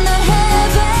in the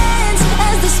heavens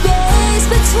as the space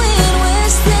between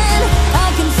was thin. I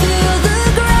can feel the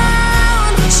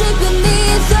ground shake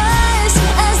beneath us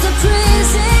as the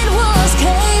prison walls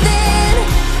cave in.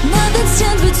 Nothing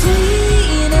stands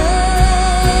between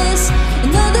us,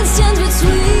 nothing stands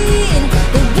between.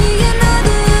 There'll be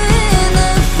another in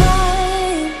the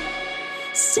fire,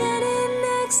 standing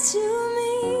next to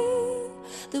me.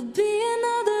 There'll be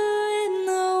another in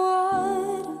the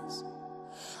waters,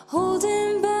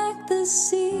 holding back the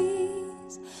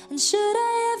seas. And should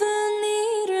I ever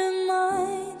need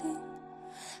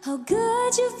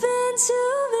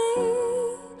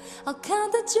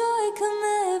the joy come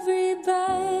every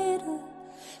battle,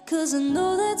 'cause I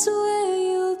know that's where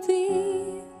you'll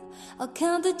be. I'll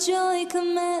count the joy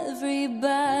come every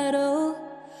battle,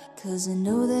 'cause I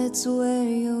know that's where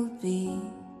you'll be.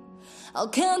 I'll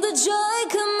count the joy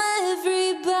come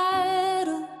every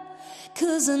battle,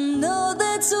 'cause I know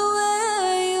that's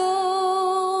where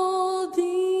you'll be.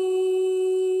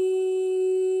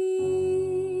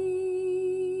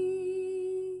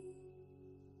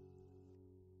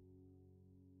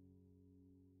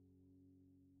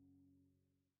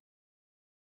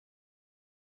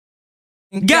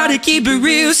 Gotta keep it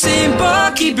real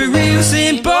simple, keep it real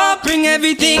simple. Bring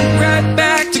everything right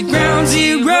back to ground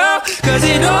zero, 'cause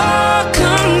it all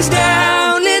comes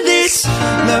down to this: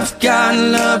 love God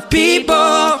and love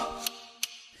people.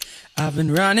 I've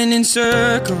been running in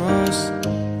circles,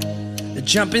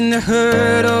 jumping the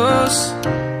hurdles,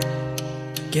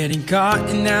 getting caught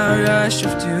in that rush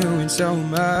of doing so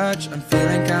much. I'm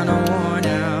feeling kinda worn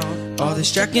out. All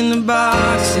this checking the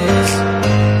boxes,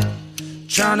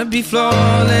 trying to be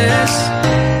flawless,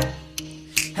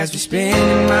 has me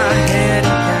spinning my head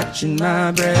and catching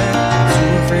my breath.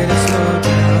 Too afraid to slow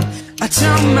down. I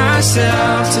tell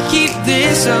myself to keep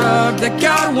this up, that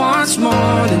God wants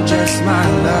more than just my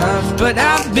love. But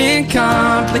I've been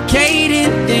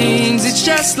complicating things, it's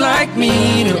just like me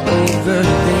to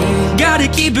overthink. Gotta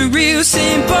keep it real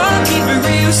simple, keep it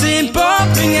real simple.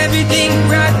 Bring everything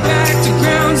right back to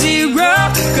ground zero,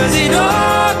 'cause it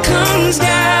all comes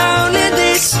down to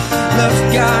this: love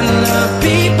God and love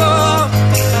people.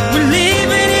 We're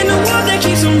living in a world that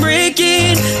keeps on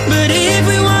breaking, but if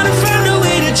we wanna find a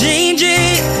way to change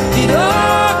it, it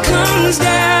all comes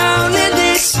down to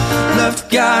this: love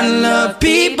God and love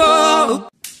people.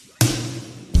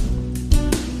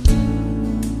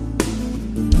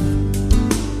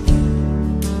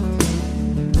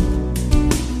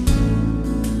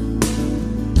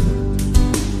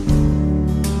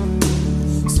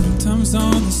 Sometimes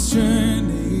on this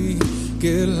journey,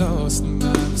 get lost in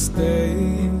my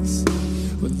mistakes.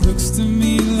 What looks to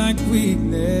me like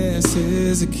weakness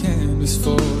is a canvas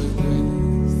for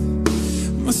grace.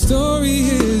 My story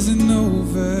isn't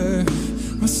over,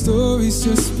 my story's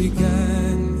just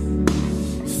begun.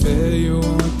 Failure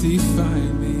won't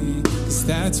define me, 'cause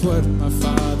that's what my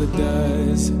Father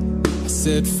does. I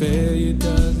said failure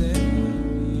doesn't hurt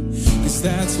me, 'cause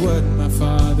that's what my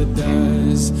Father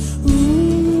does.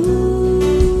 Ooh,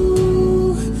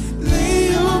 lay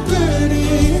your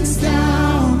burdens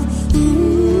down.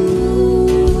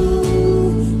 Ooh,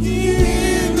 here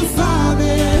in the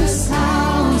Father's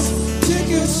house. Take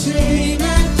your shame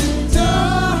at the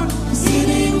door, 'cause it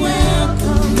ain't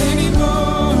welcome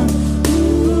anymore.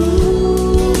 Ooh,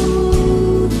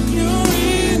 you're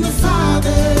in the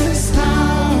Father's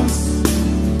house.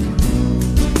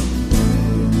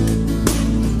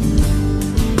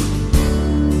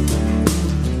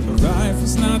 Life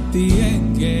is not the end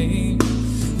game,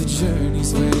 the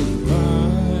journey's where you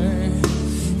are.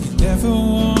 You never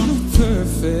wanted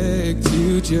perfect, you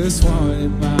just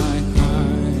wanted my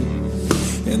heart.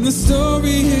 And the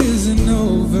story isn't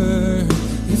over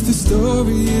if the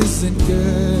story isn't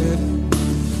good.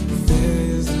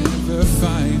 Failure's never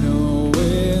final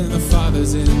when the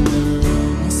Father's in the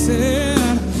room. I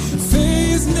said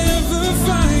failure's never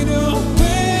final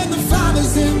when the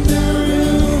Father's in the room.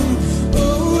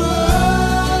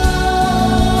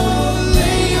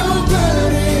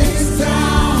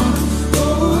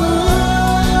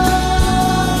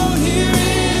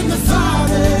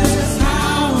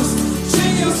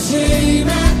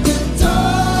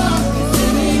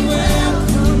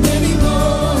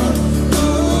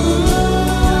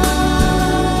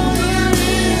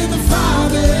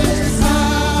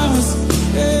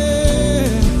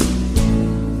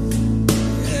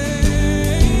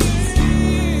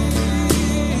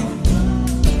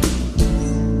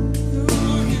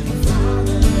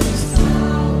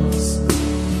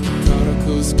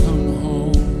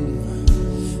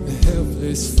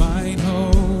 Find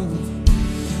home.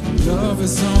 Love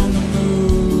is on the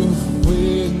move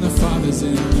when the Father's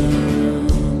in the room.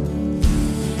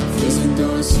 Prison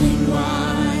doors swing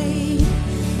wide,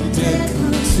 dead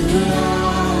come to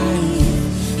life.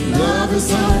 Love is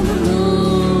on the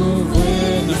move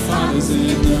when the Father's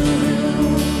in the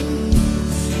room.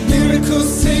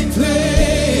 Miracles take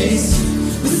place,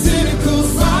 the cynical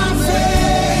find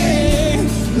faith.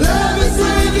 Love is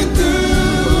breaking through.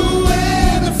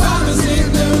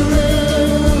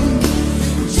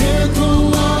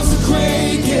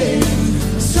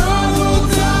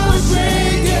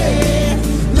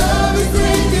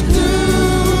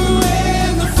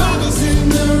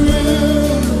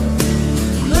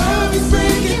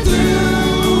 Through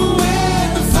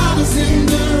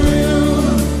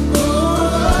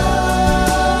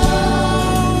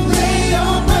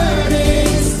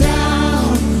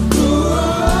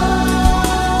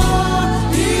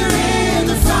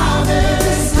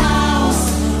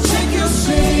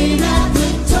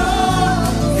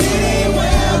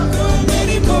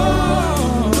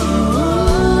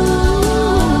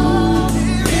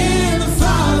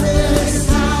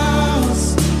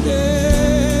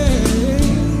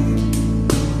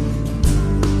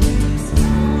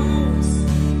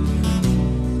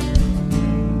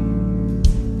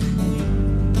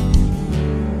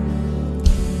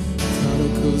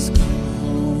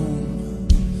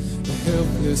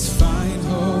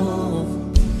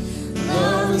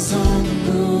is on the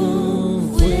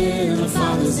move when the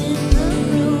Father's in the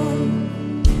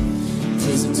room.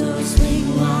 Prison doors swing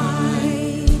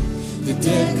wide, the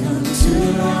dead come to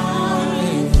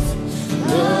life.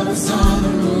 Love is on the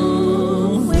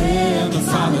move when the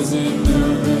Father's in the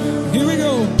room. Here we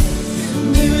go.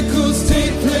 Miracles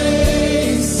take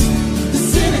place, the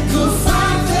cynical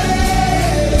find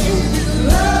faith.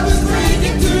 Love is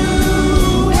breaking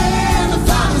through when the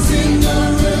Father's in the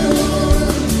room.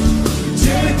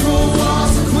 Jericho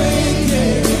walls are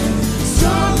quaking,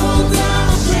 stronghold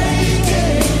down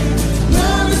breaking.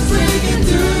 Love is breaking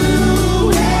through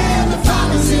when the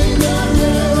Father's in the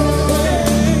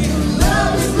room.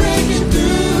 Love is breaking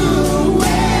through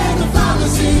when the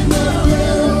Father's in the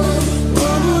room.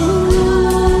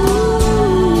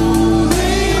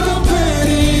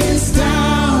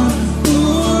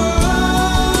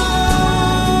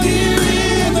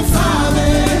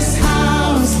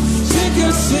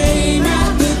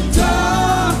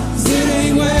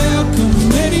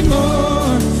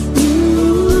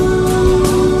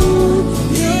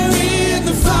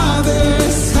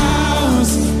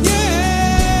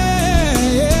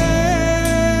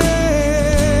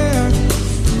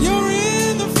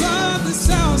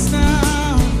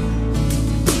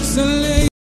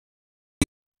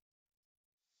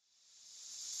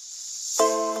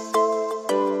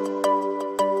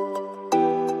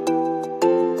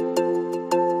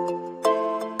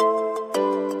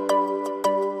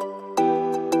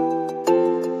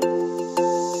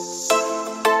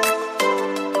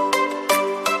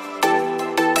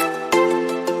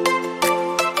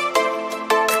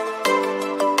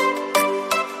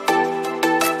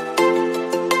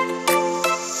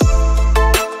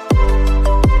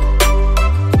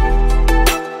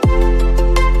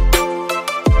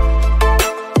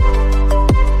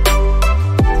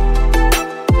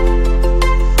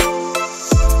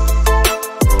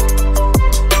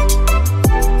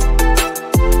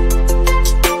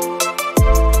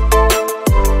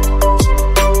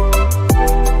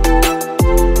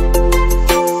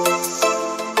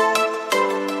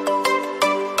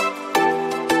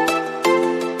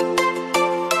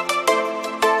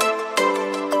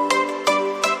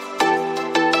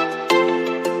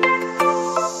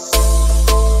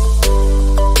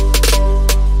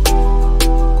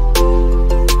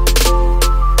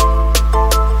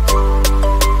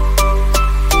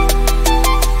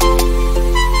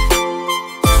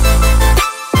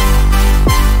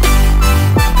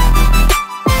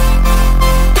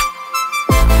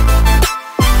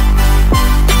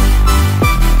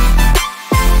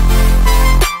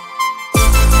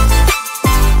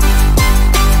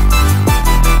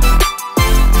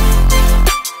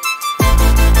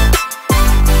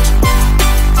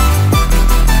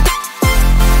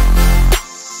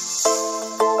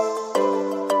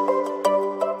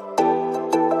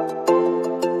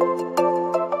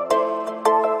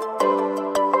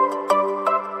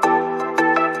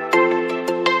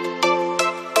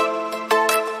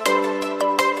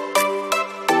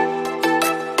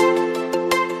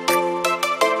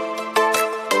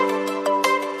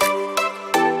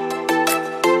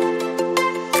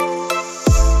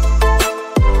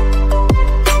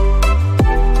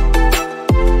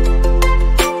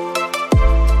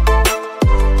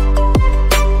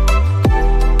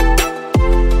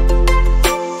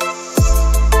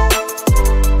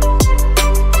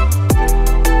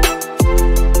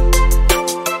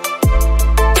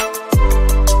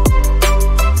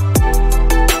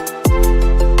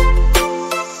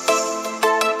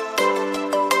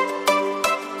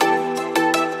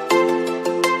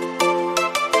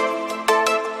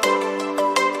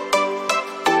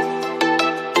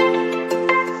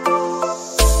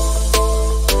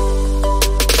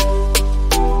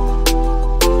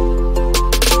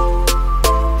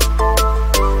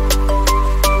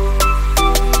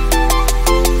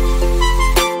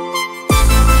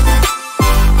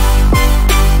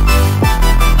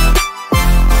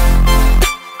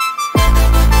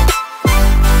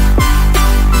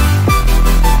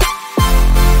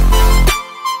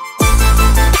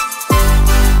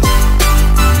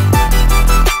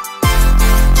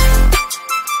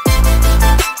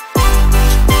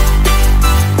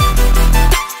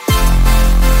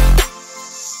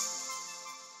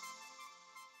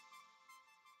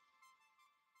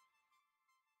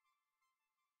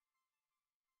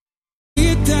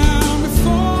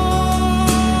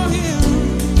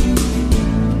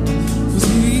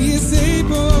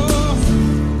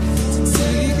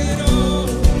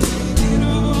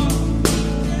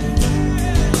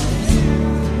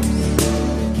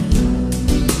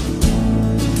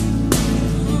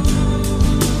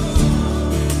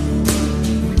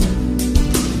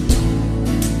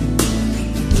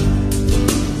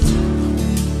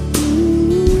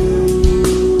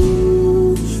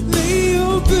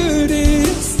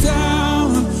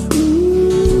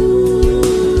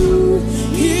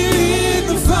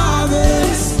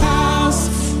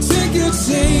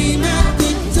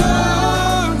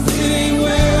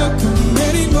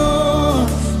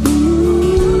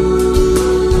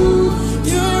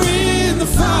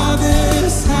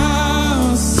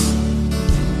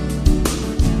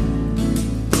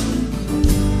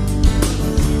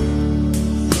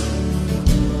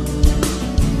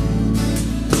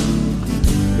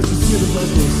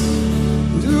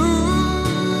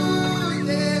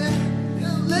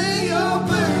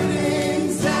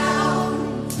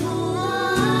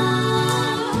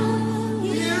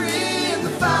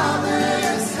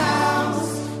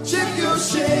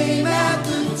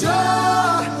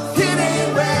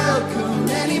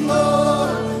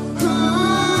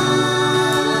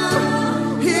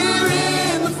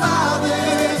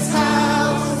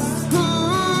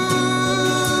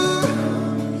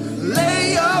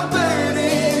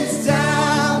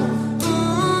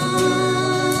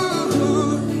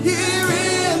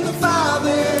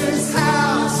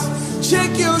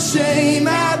 check your shame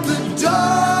at the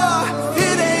door.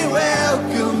 It ain't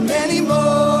welcome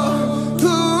anymore.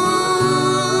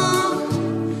 Ooh,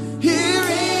 here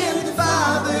in the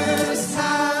Father's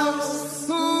house.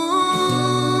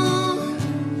 Ooh,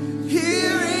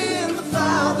 here in the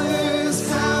Father's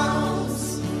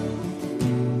house.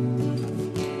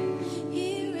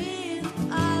 Here in the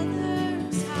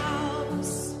Father's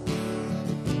house.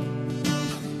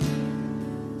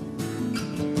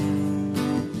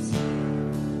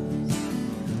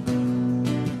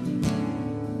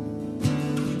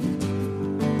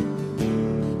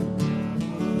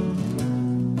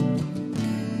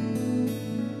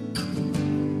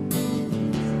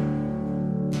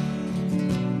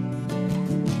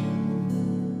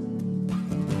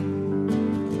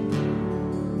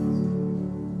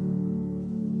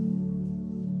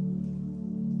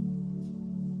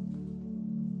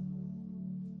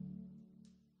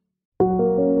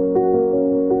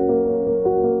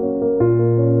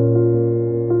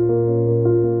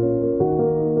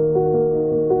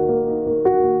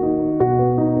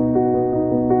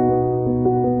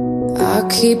 I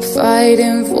keep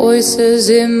fighting voices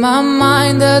in my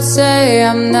mind that say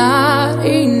I'm not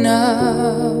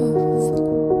enough.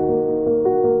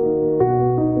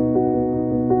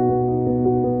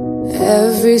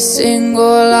 Every single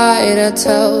lie that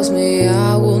tells me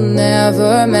I will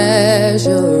never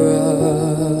measure up.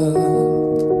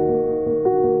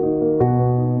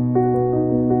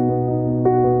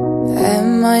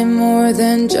 Am I more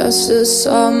than just a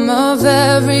sum of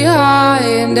every high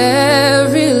and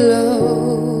every low?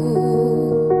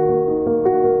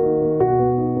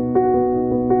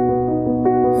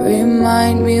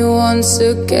 Remind me once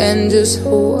again just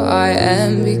who I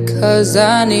am, because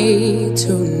I need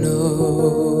to know.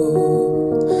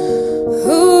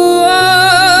 Ooh,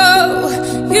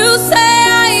 you say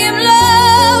I am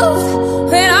loved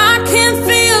when I can't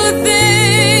feel a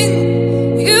thing.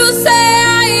 You say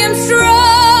I am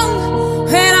strong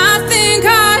when I think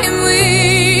I am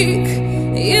weak.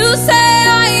 You say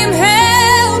I am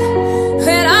held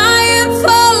when I am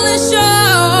falling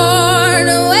short,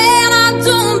 when I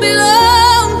don't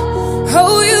belong.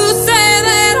 Oh, you say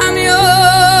that I'm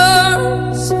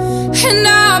yours, and I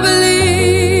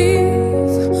believe,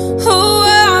 oh,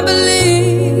 I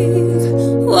believe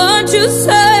what you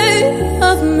say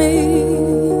of me.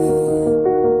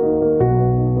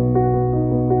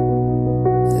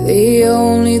 The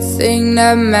only thing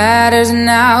that matters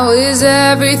now is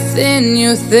everything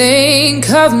you think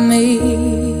of me.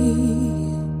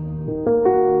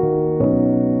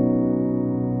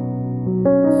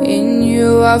 In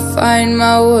you I find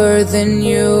my worth, in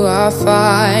you I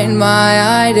find my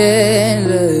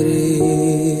identity.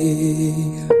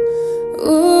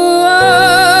 Ooh,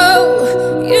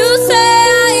 you say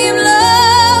I am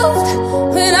loved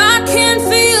when I can't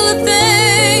feel a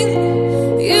thing.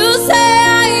 You say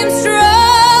I am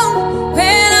strong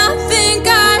when I think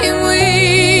I am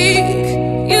weak.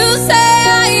 You say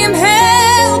I am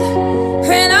held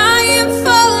when I am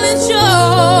falling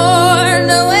short,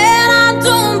 when I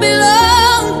don't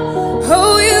belong.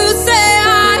 Oh, you say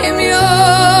I am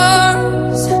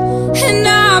yours, and I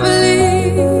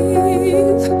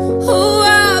believe, oh,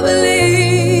 I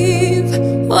believe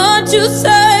what you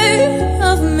say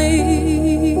of me.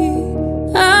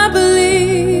 I believe.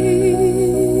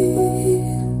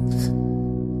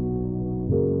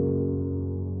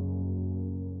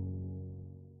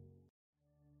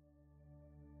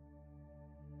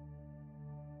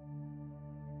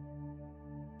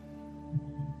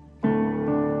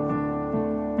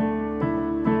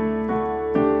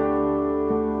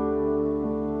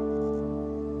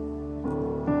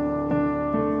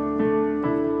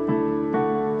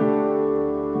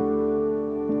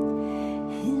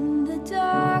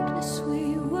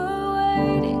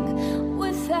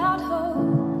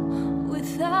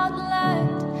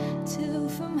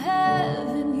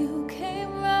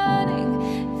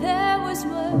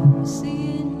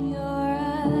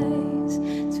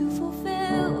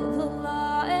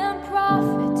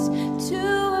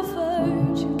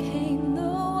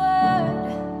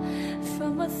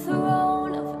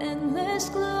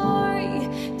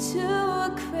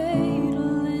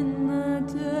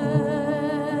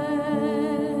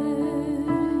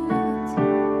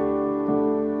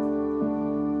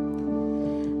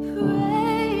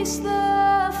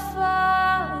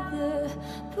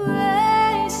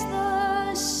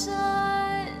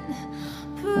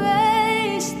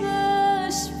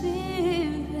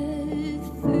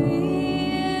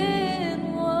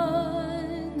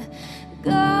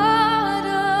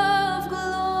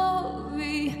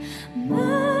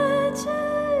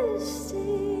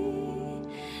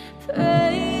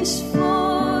 praise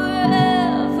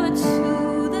forever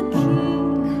to the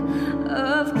King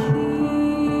of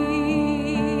Kings,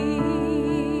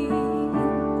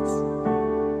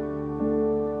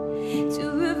 to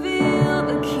reveal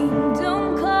the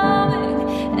kingdom coming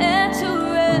and to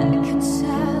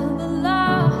reconcile the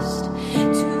lost,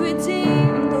 to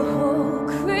redeem the whole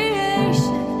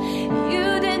creation.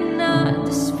 You did not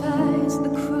despise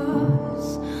the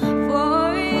cross,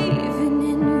 for even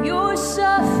in your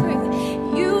suffering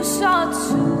you saw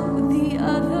to the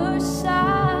other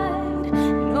side,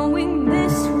 knowing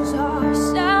this was our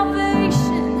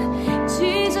salvation.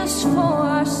 Jesus, for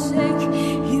our sake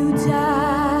you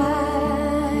died.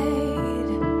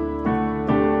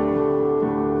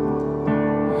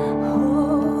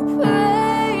 Oh,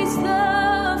 praise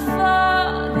the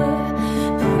Father,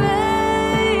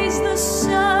 praise the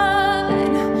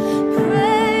Son,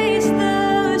 praise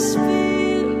the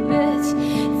Spirit,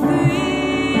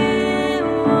 three in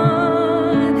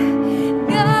one.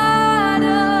 God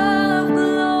of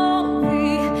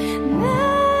glory,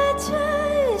 majesty,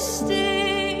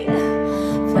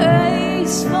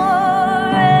 praise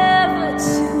forever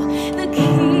to the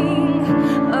King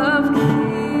of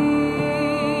Kings.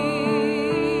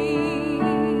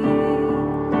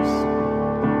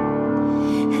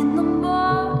 In the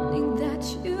morning that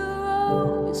you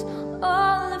rose,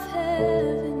 all of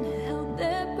heaven held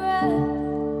their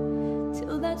breath,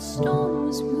 till that stone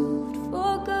was moved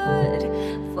for good,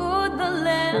 for the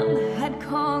Lamb had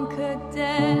conquered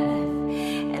death,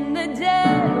 and the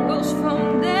dead rose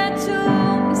from their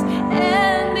tombs,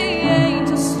 and the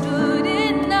angels stood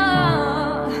in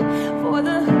awe, for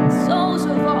the souls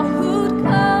of all who'd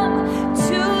come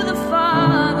to the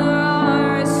Father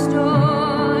are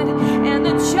restored, and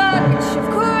the church of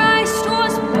Christ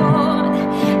was born,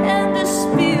 and the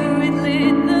Spirit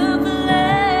lit the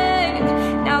flame.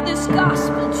 Now this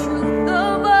gospel truth the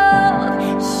world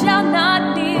shall not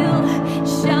kneel,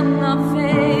 shall not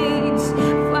faint.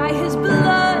 By his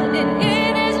blood and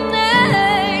in his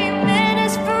name, in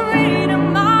his freedom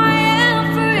I am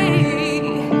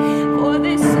free. For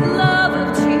this love of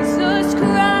Jesus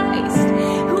Christ,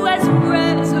 who has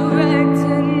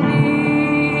resurrected me.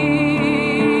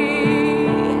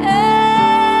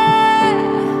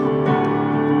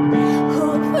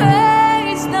 Oh,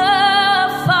 praise the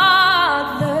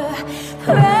Father,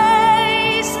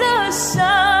 praise the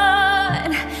Son,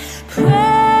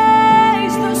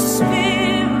 praise the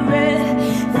Spirit,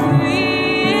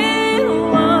 three in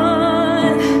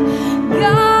one.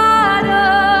 God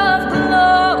of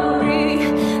glory,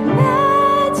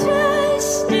 majesty,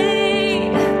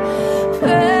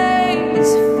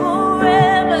 praise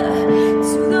forever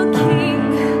to the King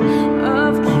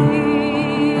of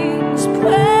Kings.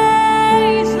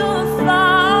 Praise the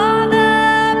Father,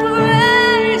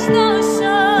 praise the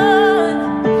Son,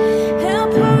 and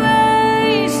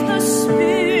praise the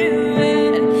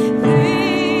Spirit,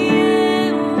 three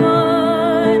in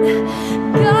one.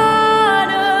 God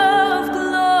of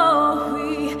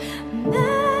glory,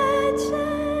 majesty,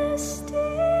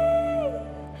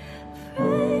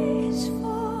 praise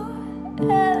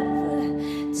forever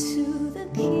to the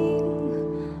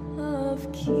King of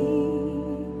Kings.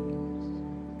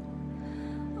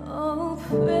 Oh,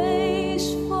 praise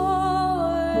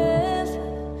forever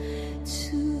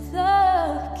to the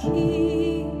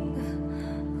King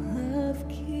of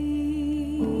Kings.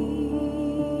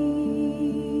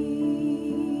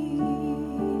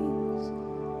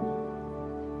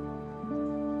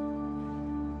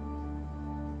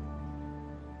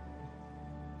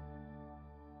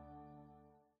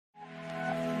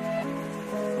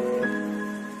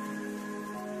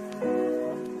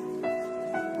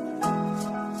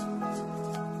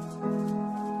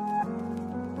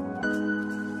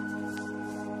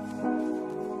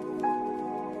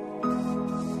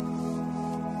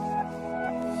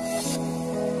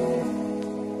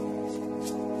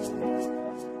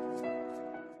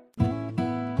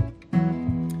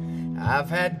 I've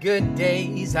had good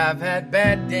days, I've had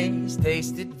bad days,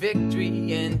 tasted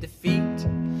victory and defeat.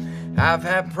 I've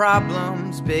had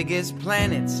problems big as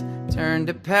planets, turn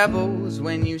to pebbles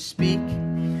when you speak.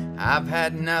 I've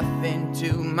had nothing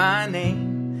to my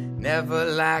name, never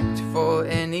lacked for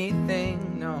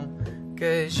anything, no,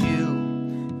 'cause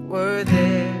you were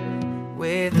there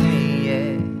with me,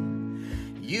 yeah.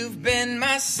 You've been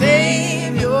my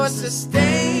savior,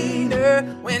 sustainer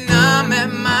when I'm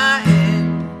at my end,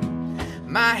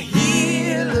 my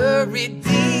healer,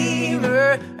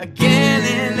 redeemer, again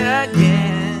and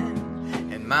again,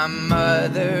 and my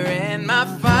mother and my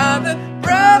father,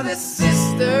 brother,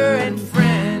 sister, and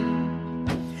friend,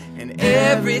 and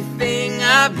everything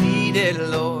I've needed,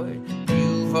 Lord,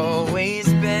 you've always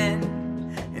been.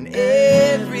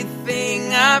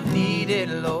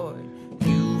 needed, Lord,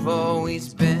 you've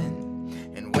always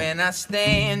been. And when I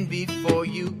stand before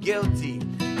you guilty,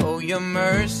 oh, your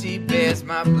mercy bears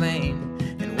my blame.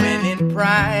 And when in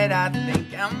pride I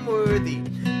think I'm worthy,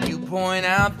 you point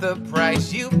out the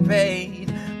price you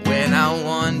paid. When I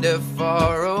wander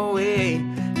far away,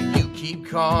 you keep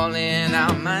calling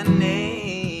out my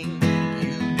name.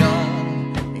 You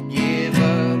don't give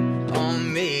up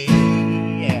on me.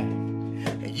 Yeah.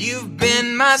 You've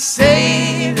been my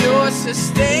savior,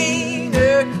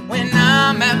 sustainer when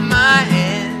I'm at my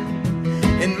end,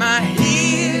 and my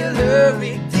healer,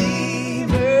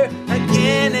 redeemer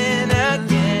again and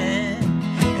again,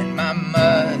 and my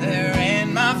mother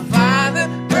and my father,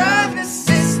 brother,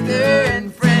 sister,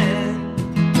 and friend,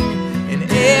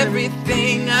 and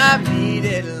everything I've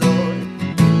needed, Lord,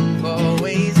 you've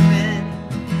always been,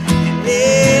 and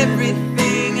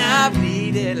everything I've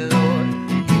needed, Lord,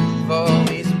 you've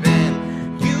always been.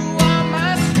 You are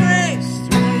my strength,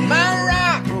 my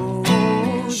rock,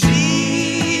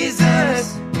 Jesus.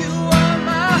 You are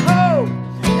my hope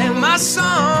and my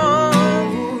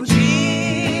song,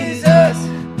 Jesus.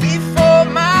 Before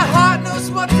my heart knows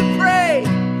what to pray,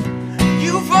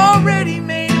 you've already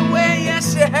made a way,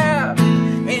 yes you have.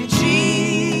 And Jesus,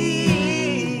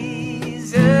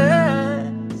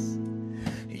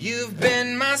 you've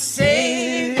been my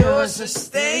savior,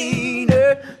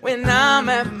 sustainer when I'm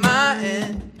at my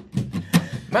end,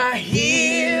 my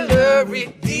healer,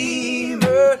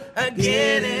 redeemer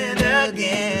again and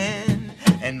again,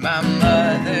 and my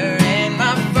mother and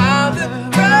my father,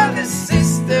 brother,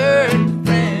 sister, and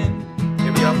friend.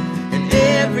 Here we go. And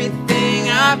everything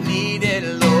I've needed,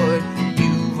 Lord,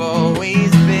 you've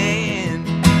always been.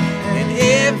 And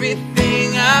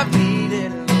everything I've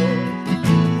needed, Lord,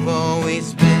 you've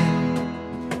always been.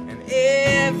 And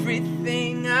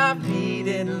everything I've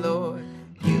needed, Lord,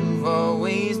 you've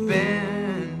always been.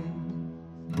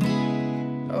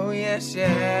 Oh yes, you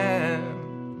have.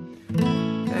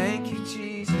 Thank you,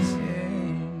 Jesus.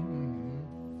 Yeah.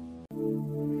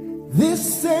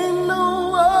 This ain't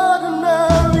no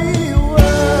ordinary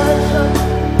worship.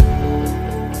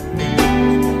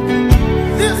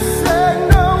 This ain't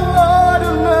no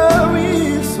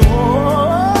ordinary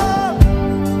song.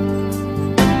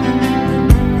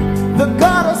 The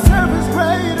God I serve is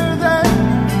greater than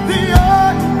the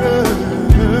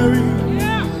ordinary.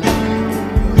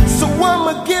 So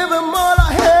I'ma give him all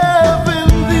I have in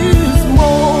this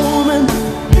moment.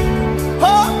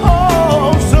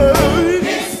 Oh, say,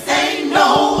 this ain't no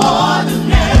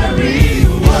ordinary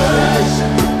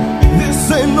worship. This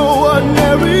ain't no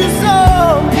ordinary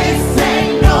song. This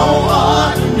ain't no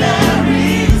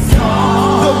ordinary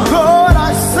song. The God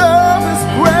I serve is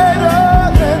greater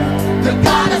than. The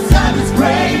God I serve is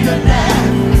greater than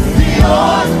the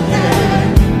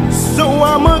ordinary. So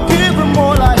I'ma give him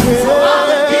all I have. So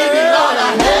I'ma give him all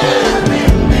I have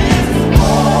in this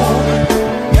moment.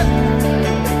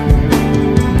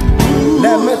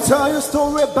 Let me tell you a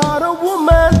story about a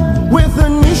woman with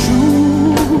an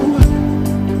issue.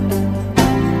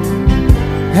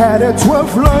 Had her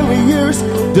 12 lonely years,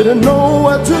 didn't know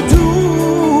what to do.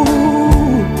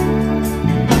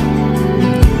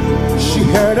 She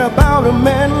heard about a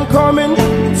man coming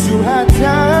to her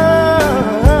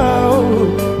town.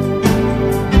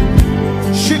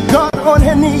 She got on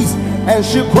her knees and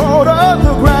she crawled on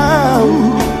the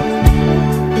ground.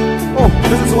 Oh,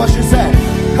 this is what she said.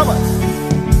 Come on.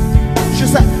 She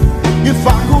said, if I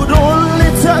could only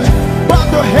touch but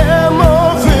the hem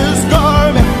of his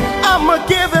garment, I'ma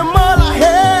give him all I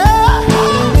have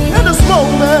in this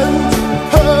moment.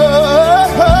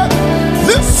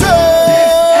 This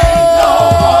ain't no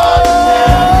ordinary.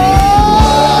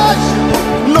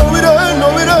 No, it ain't, no,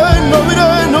 it ain't, no, it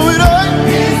ain't, no, it ain't.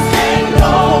 This ain't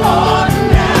no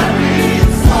ordinary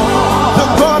song. The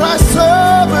God I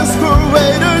serve is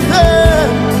greater than.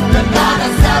 The God I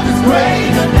serve is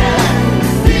greater than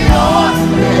the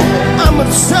ordinary. I'ma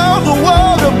tell the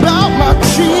world about my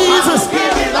Jesus. I'ma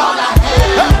give it all I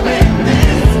have in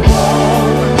this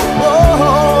world.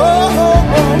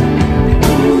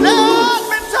 Let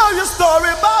me tell you a story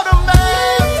about a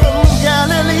man from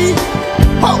Galilee.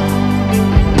 Oh.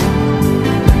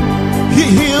 He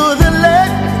healed the leg,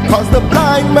 caused the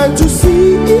blind man to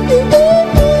see.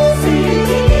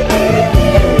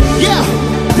 Yeah,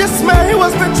 this man, he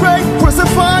was betrayed,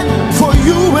 crucified for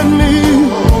you and me.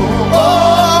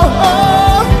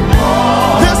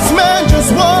 This man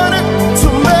just wanted to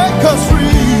make us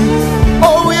free.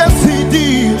 Oh yes he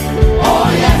did. Oh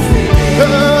yes he did.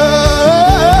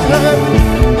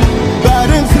 But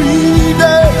in 3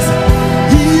 days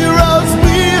he rose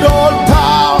with all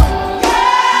power.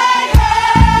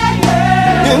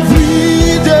 In 3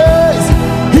 days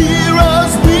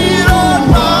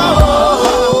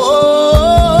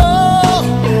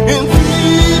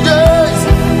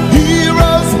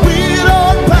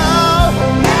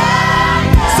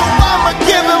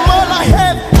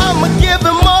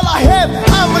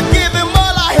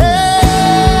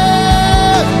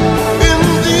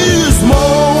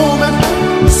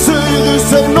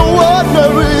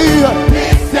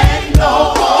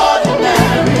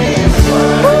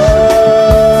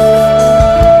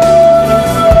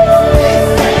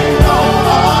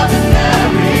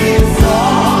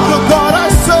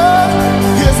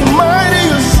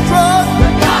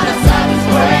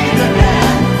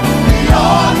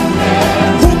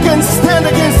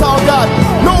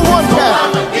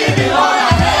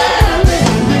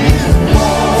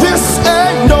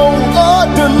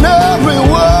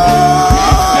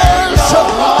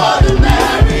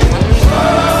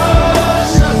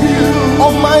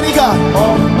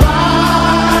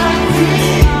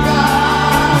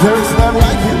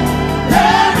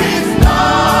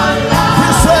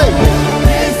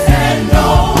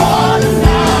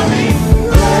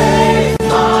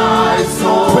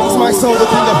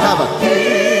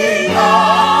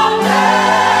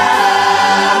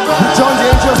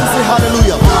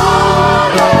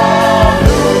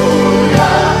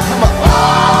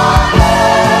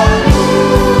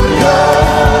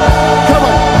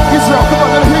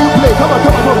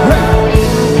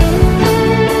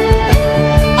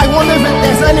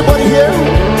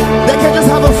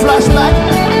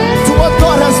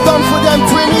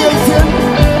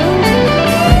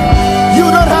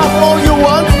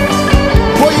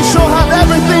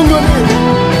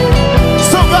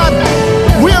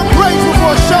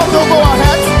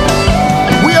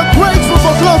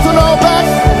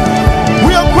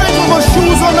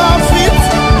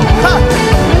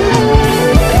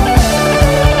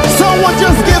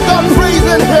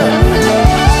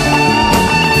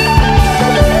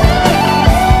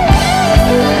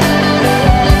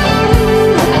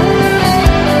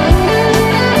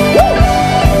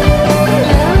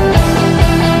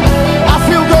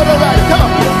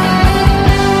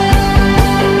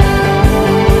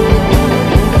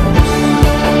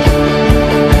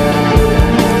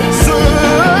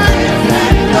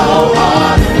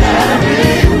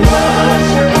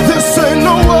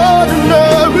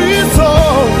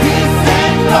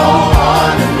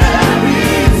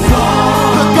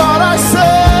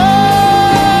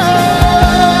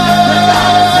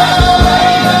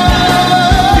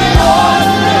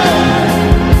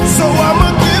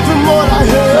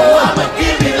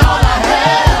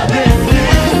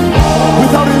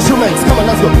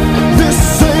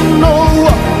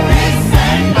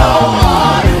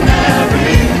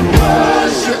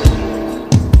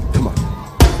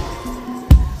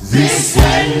This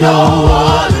ain't no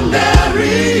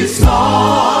ordinary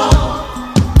song.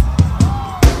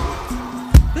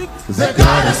 The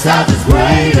God of South is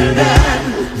greater than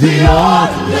the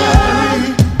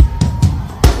ordinary.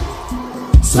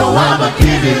 So I'ma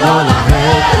give it all I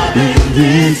have in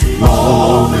this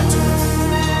moment.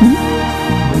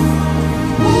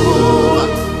 Ooh.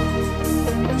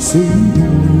 See,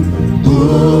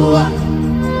 ooh.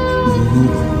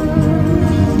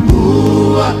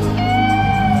 Ooh.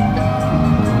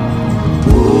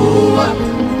 Ooh.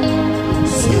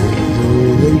 See,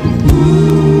 ooh.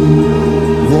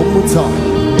 One more time.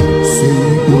 See,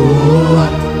 ooh.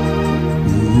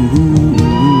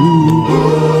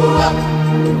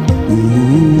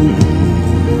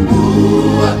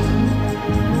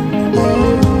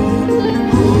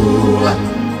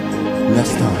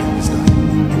 Let's start.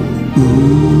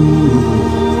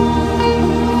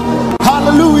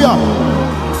 Hallelujah.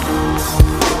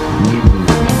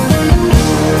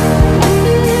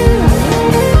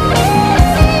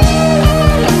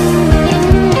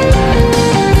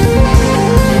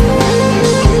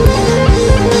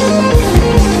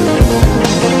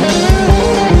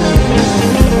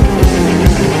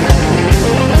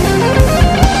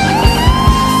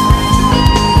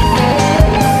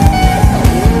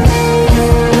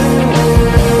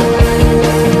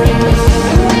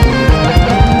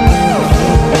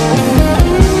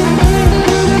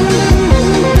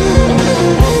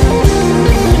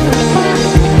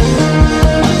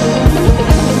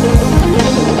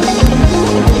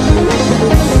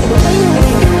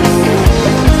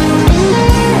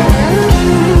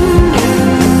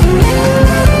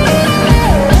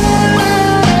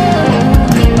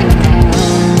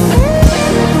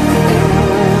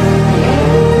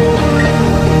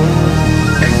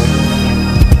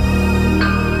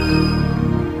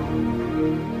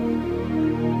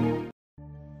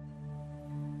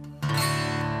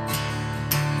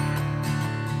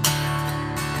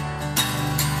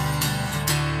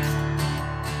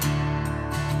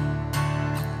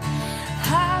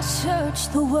 Searched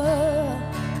the world,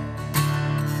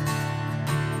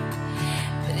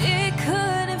 but it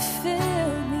couldn't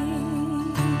fill me.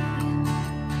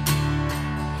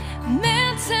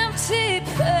 Man's empty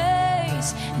place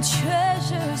and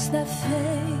treasures that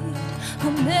fade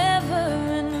are never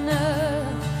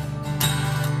enough.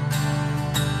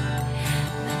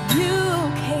 But you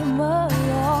came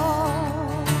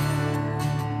along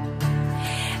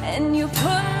and you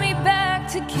put me back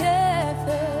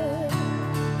together.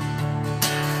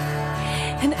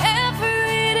 And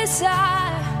every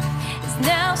desire is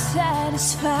now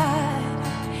satisfied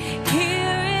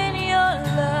here in your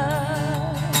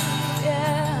love,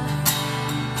 yeah.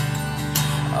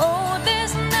 Oh,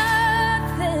 there's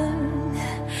nothing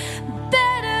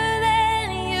better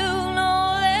than you, no,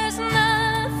 there's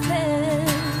nothing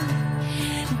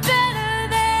better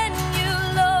than you,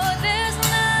 Lord, there's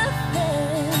nothing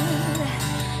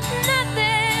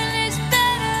is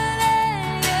better than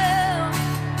you.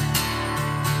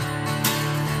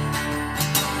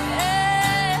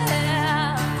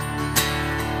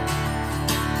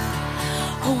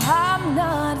 Oh, I'm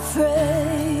not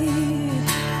afraid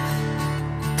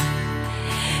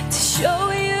to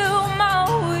show you my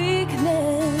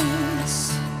weakness,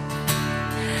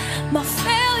 my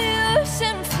failures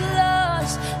and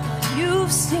flaws. Lord,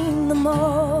 you've seen them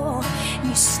all, and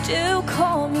you still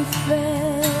call me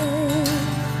friend.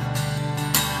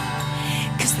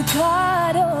 'Cause the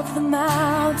God of the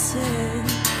mountain,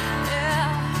 yeah,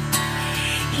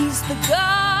 He's the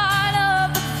God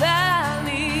of the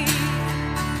valley.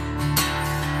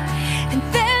 And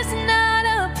there's not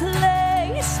a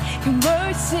place your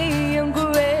mercy and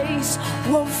grace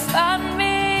won't find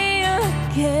me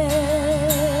again.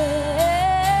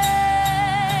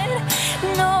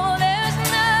 No, there's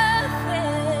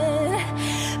nothing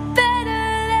better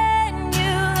than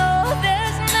you. Lord,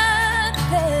 there's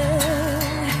nothing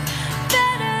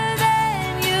better than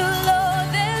you, Lord.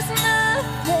 There's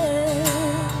nothing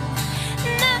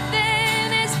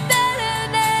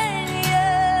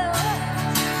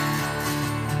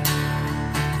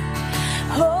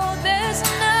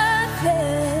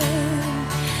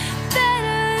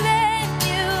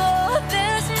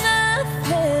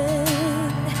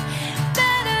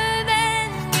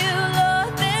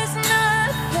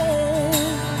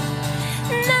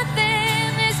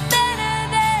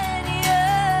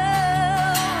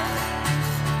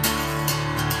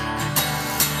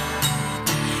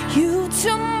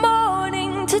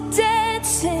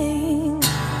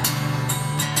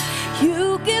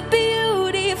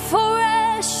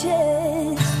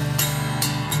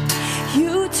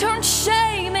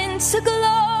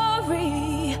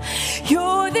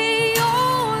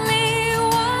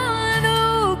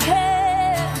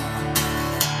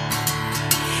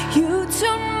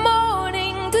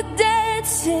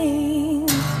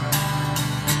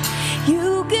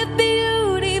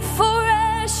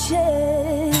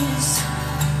ashes.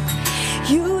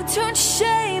 You turn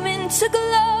shame into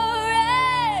glory.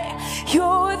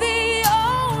 You're the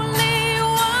only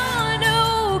one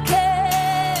who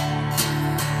cares.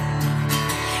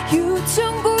 You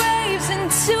turn graves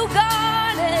into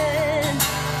gardens.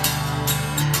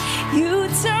 You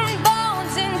turn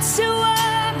bones into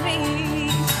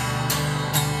armies.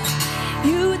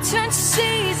 You turn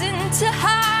seas into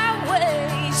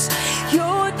highways.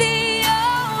 You're the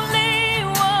only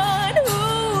one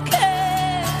who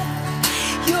cares.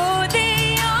 You're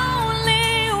the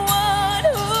only one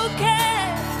who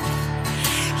cares.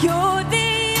 You're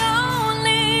the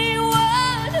only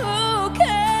one who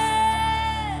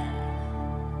cares.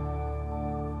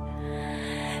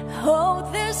 Oh,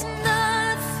 there's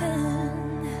nothing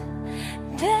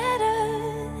better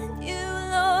than you,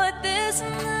 Lord. There's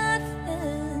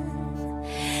nothing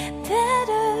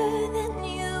better than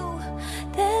you.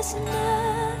 There's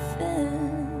nothing,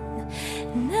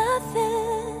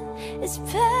 nothing is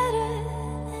better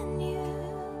than you.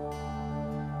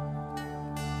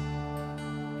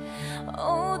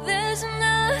 Oh, there's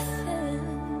nothing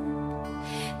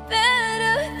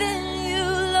better than you,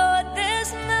 Lord.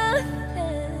 There's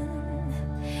nothing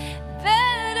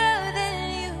better than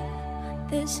you.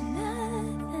 There's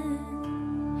nothing,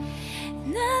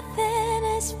 nothing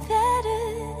is better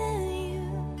than you.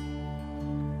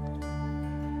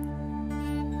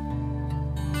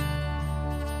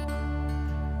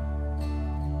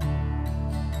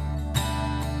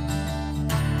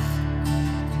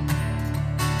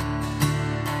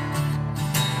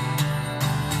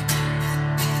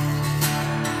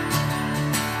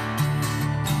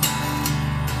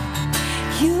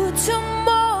 You turn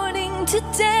mourning to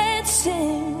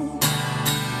dancing.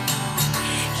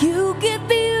 You give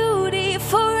beauty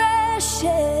for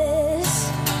ashes.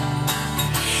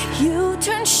 You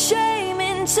turn shame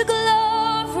into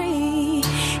glory.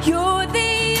 You're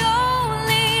the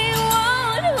only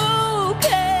one who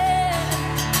cares.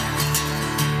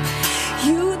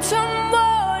 You turn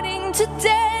mourning to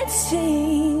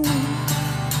dancing.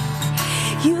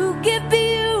 You give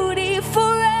beauty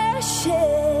for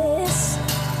ashes.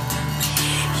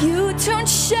 You turn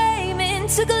shame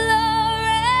into glory.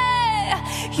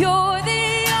 You're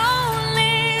the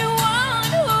only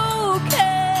one who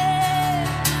cares.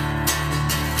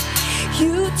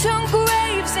 You turn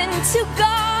graves into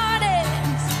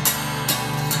gardens.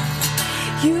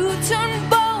 You turn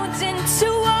bones into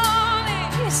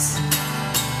armies.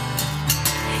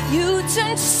 You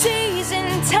turn seas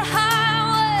into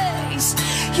highways.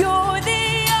 You're the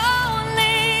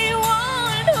only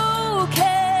one who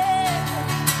cares.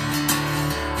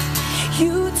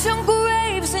 You turn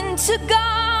graves into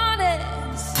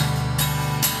gardens.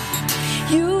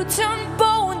 You turn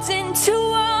bones into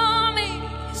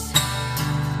armies.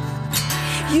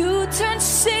 You turn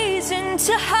seas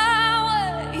into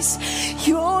highways.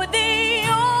 You're the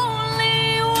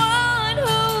only one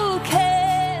who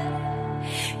cares.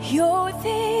 You're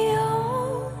the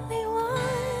only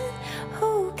one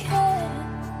who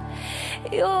cares.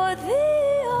 You're the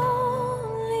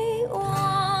only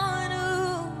one who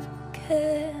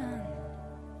cares.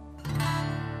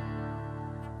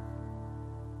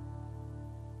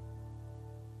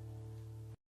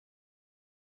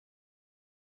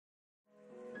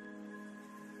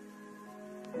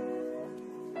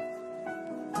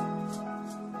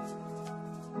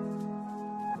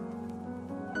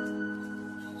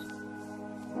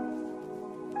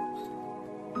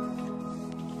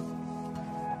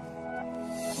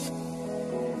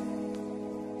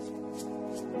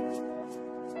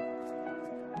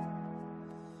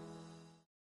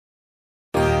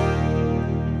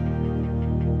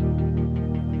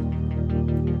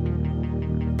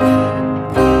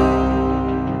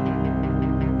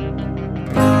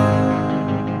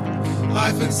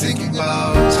 I've been thinking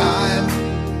about time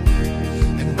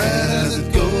and where does it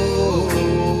go?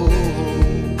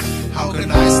 How can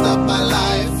I stop my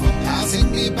life from passing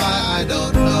me by? I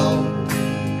don't know.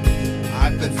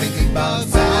 I've been thinking about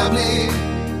family.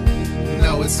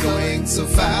 Now it's going so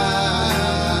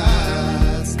fast.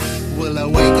 Will I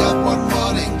wake up one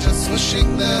morning just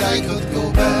wishing that I could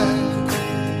go back?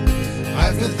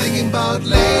 I've been thinking about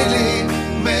lately,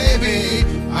 maybe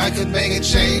I could make a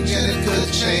change and it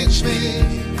could change me.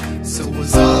 So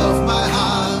with all of my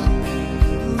heart,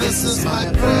 this is my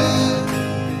prayer.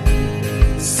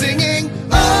 Singing,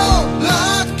 oh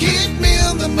Lord, keep me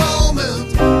in the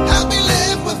moment. Help me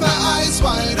live with my eyes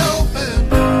wide open.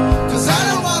 'Cause I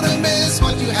don't want to miss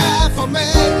what you have for me.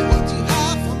 What you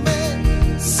have for me.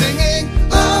 Singing,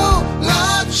 oh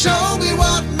Lord, show me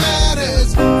what matters.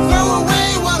 Throw away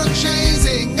what I'm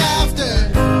chasing after.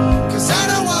 'Cause I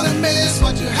don't want to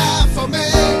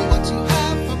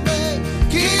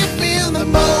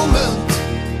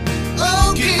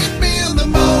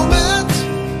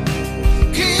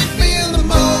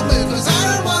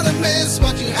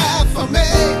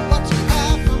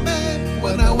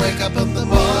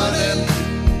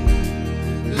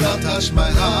touch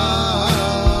my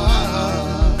heart.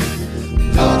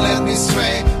 Don't let me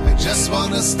stray, I just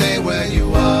wanna stay where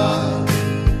you are.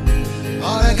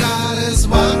 All I got is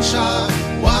one shot,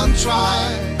 one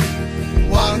try,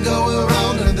 one go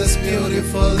around in this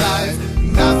beautiful life.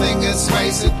 Nothing is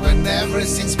wasted when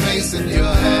everything's placed in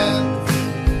your hand.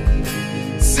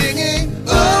 Singing,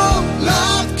 oh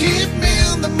Lord, keep me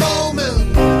in the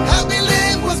moment. Help me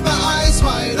live with my eyes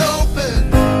wide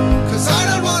open. Cause I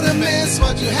don't wanna miss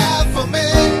what you have for me.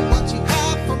 What you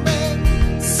have for me.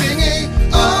 Singing,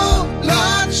 oh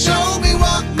Lord, show me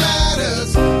what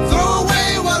matters. Throw away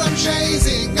what I'm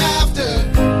chasing after.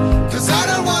 Cause I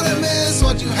don't wanna miss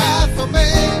what you have for me.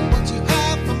 What you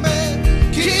have for me.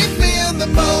 Keep me in the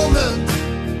moment.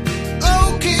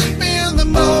 Oh, keep me in the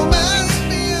moment.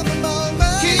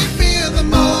 Keep me in the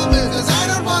moment. Cause I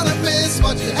don't wanna miss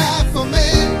what you have for me.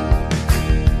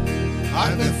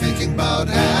 I've been thinking about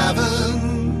heaven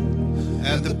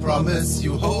and the promise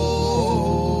you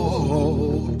hold.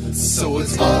 So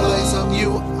it's always on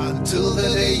you until the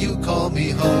day you call me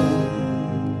home.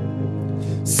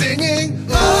 Singing,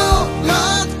 oh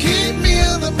Lord, keep me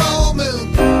in the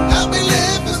moment. Help me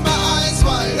live with my eyes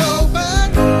wide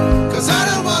open. Cause I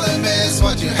don't wanna miss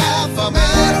what you have for me.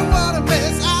 I don't wanna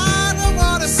miss, I don't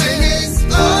wanna singing,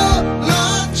 oh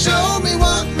Lord, show me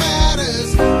what matters.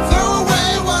 Throw away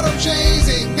what I'm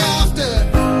chasing after.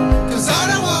 Cause I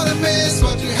don't wanna miss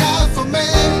what you have for me.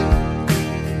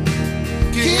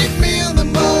 Keep me in the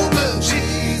moment,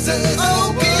 Jesus. Oh,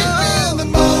 keep me in the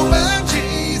moment,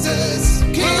 Jesus.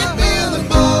 Keep me in the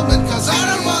moment, cause I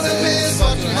don't wanna miss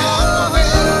what you have for me.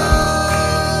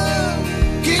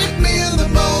 Keep me in the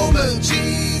moment,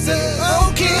 Jesus.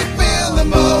 Oh, keep me in the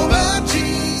moment,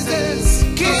 Jesus.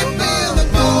 Keep me in the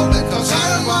moment, cause I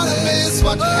don't wanna miss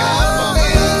what you have for me.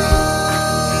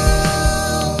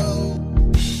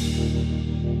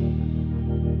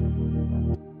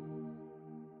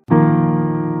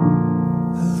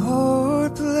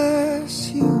 Lord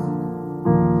bless you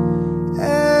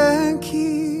and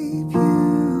keep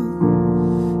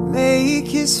you. Make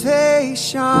his face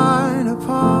shine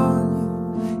upon you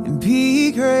and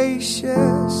be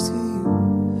gracious to you.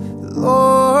 The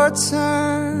Lord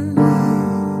turn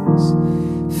his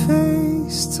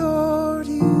face toward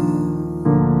you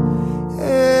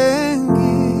and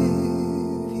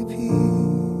give you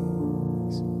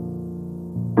peace.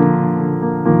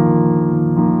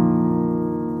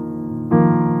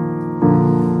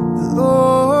 The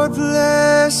Lord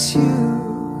bless you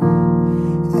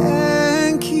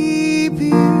and keep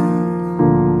you.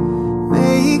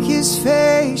 Make his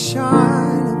face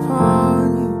shine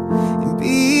upon you and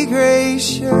be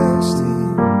gracious to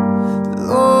you. The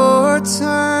Lord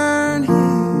turn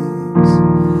his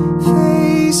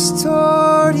face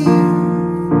toward you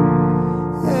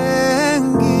and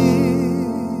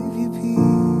give you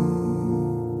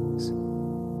peace.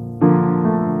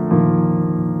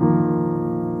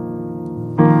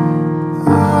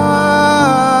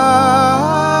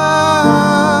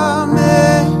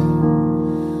 Amen.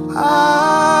 Amen.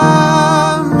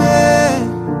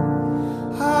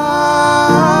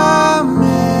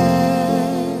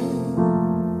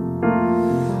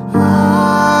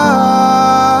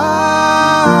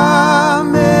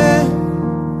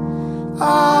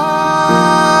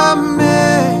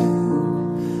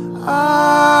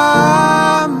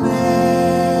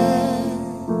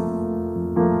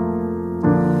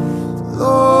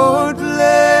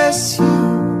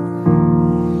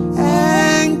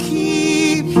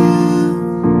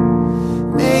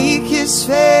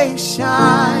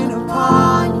 shine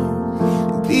upon you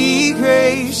and be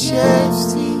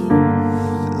gracious to you.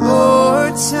 The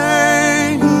Lord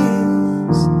turn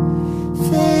his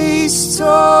face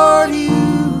toward you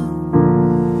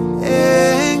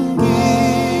and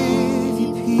give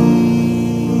you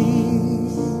peace.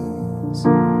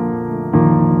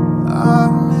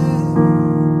 Amen.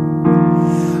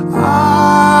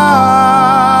 Amen.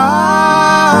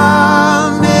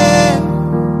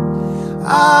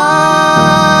 Amen.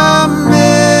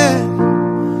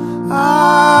 Amen.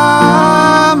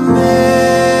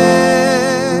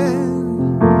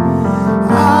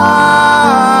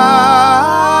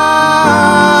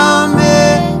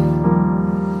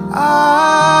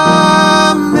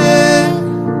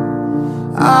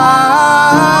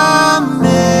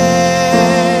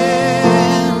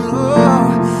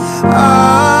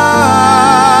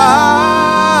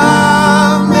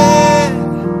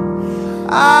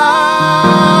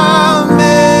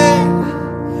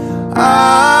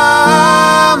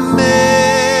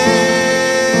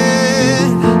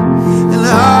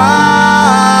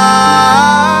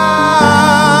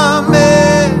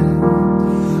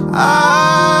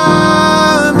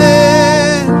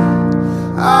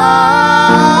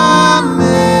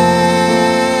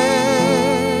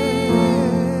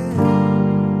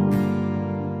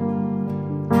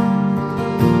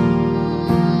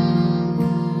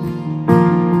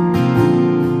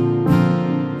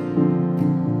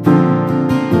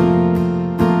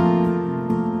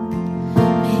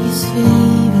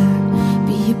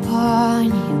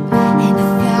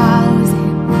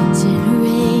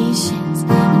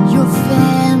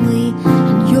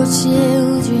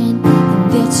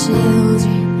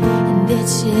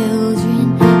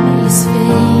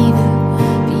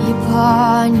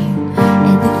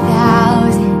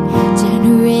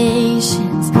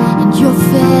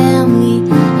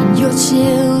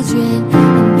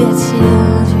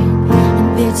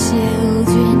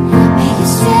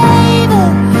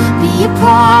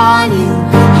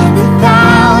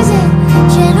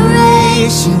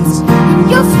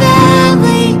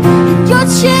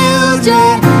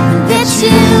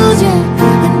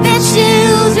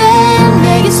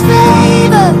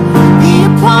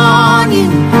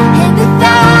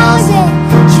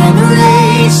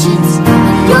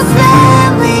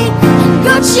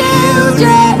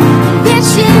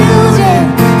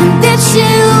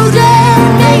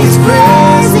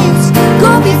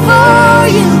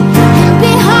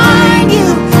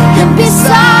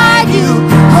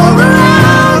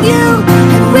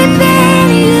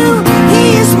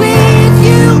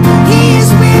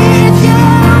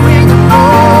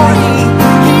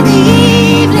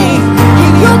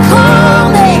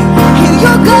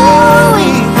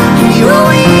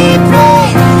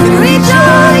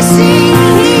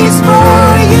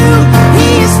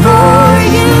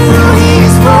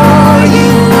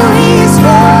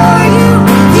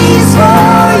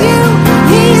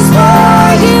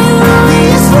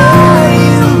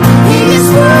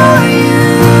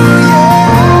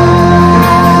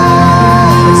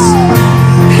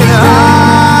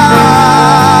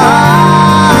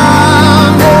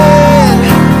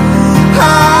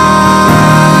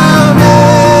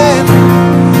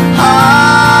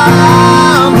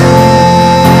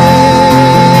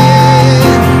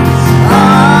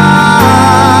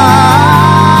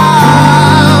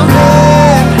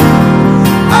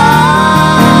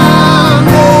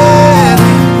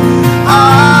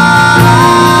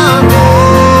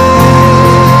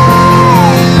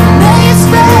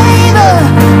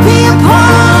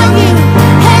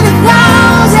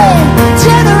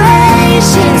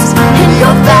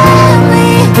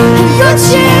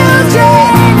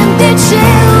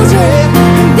 children,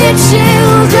 and their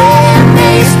children.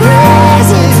 May His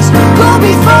presence go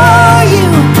before you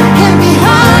and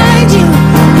behind you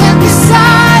and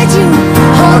beside you,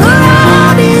 all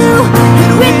around you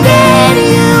and within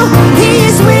you. He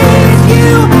is with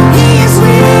you. He is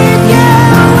with you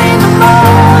in the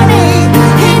morning,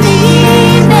 in the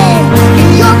evening, in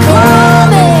your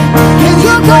coming, in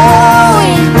your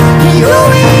going, in your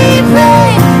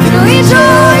weeping, in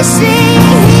rejoicing.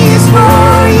 He is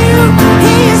for you.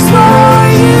 He is for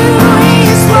you. He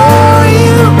is for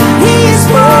you. He is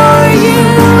for you.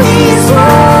 He is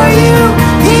for you.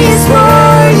 He is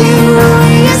for you.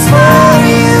 He is for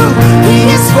you. He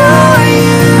is for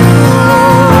you.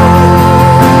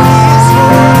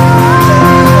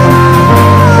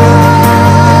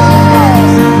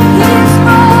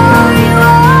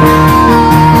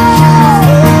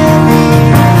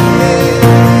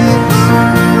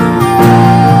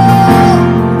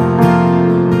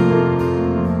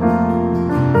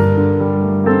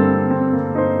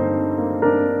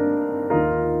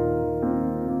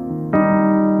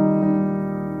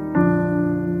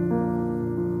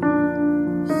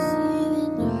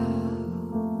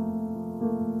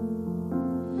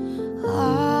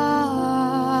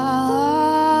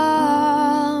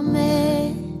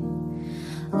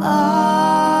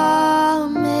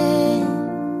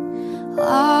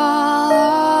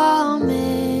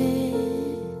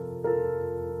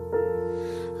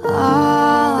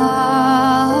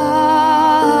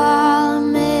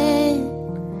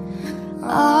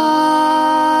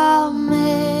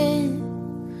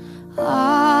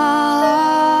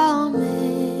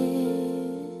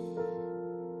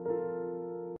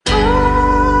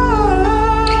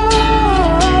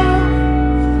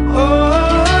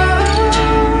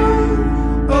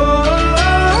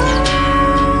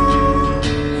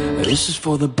 This is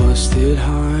for the busted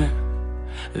heart.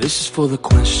 This is for the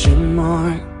question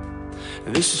mark.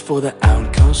 This is for the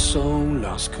outcast soul,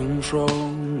 lost control,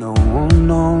 no one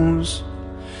knows.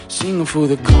 Singing for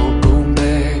the cold going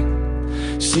back,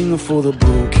 singing for the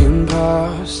broken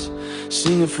past,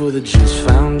 singing for the just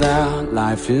found out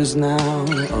life is now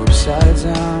upside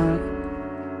down.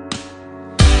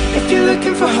 If you're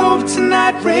looking for hope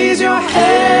tonight, raise your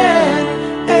hand.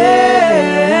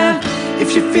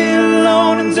 If you feel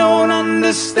alone and don't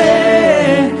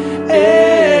understand,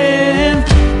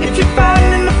 if you're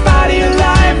fighting in the fight of your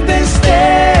life, then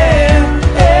stand.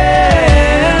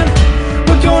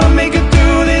 We're gonna make it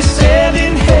through this hand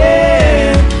in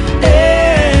hand.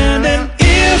 And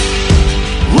if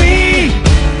we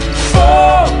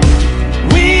fall,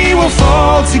 we will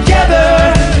fall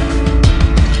together.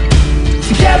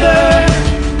 Together.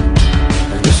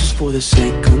 And this is for the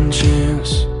second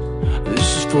chance. This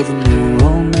is for the new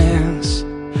romance.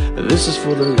 This is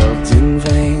for the loved in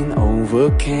vain,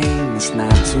 overcame, it's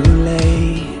not too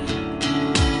late.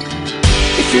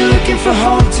 If you're looking for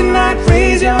hope tonight,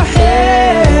 raise your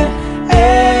hand.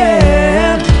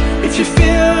 If you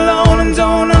feel alone and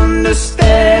don't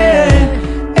understand,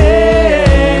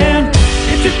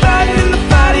 if you're fighting in the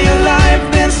fight of your life,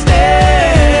 then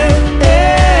stand.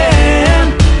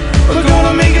 We're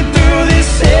gonna make it through this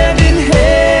hand in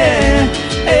hand.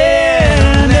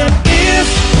 And if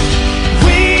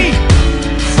we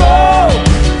fall,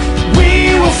 we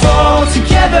will fall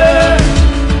together.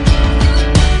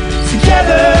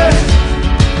 Together.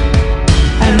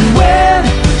 And when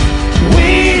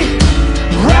we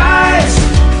rise,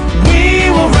 we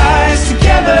will rise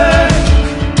together.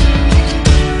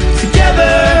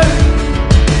 Together.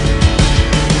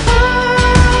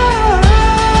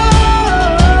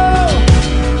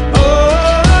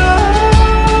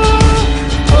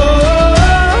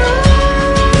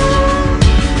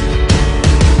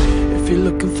 If you're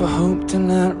looking for hope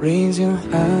tonight, raise your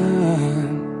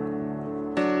hand.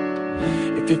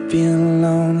 If you feel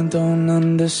alone and don't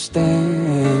understand,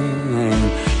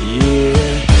 yeah.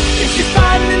 If you're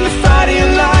fighting in the fight of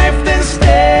your life, then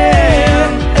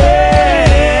stand.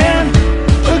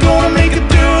 We're gonna make it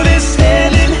through this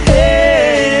hand in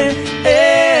hand.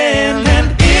 And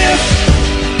if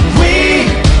we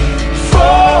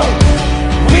fall,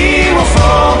 we will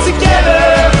fall together.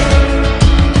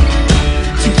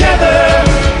 Together.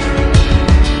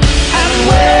 And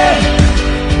when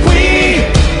we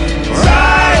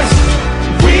rise,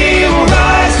 we will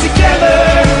rise together.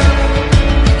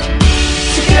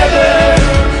 Together.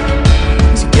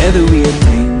 Together we are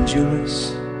dangerous.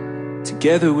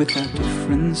 Together with our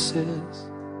differences.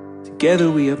 Together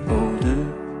we are bolder,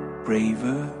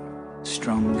 braver,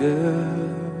 stronger.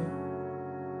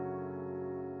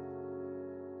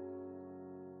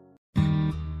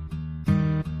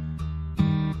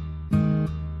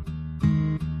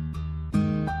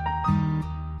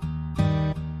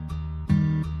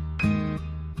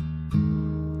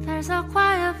 There's a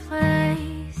quiet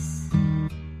place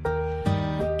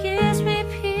that gives me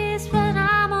peace when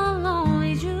I'm alone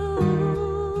with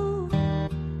you.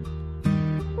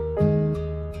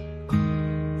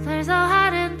 There's a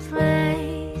hiding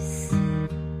place.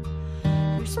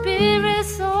 Your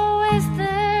spirit's always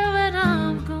there when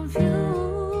I'm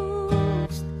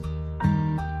confused.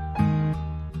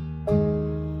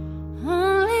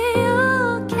 Only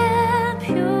you can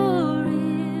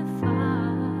purify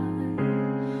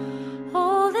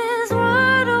all this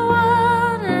world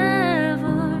will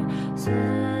never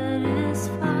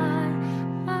satisfy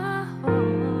my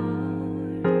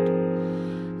heart.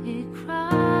 It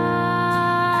cries.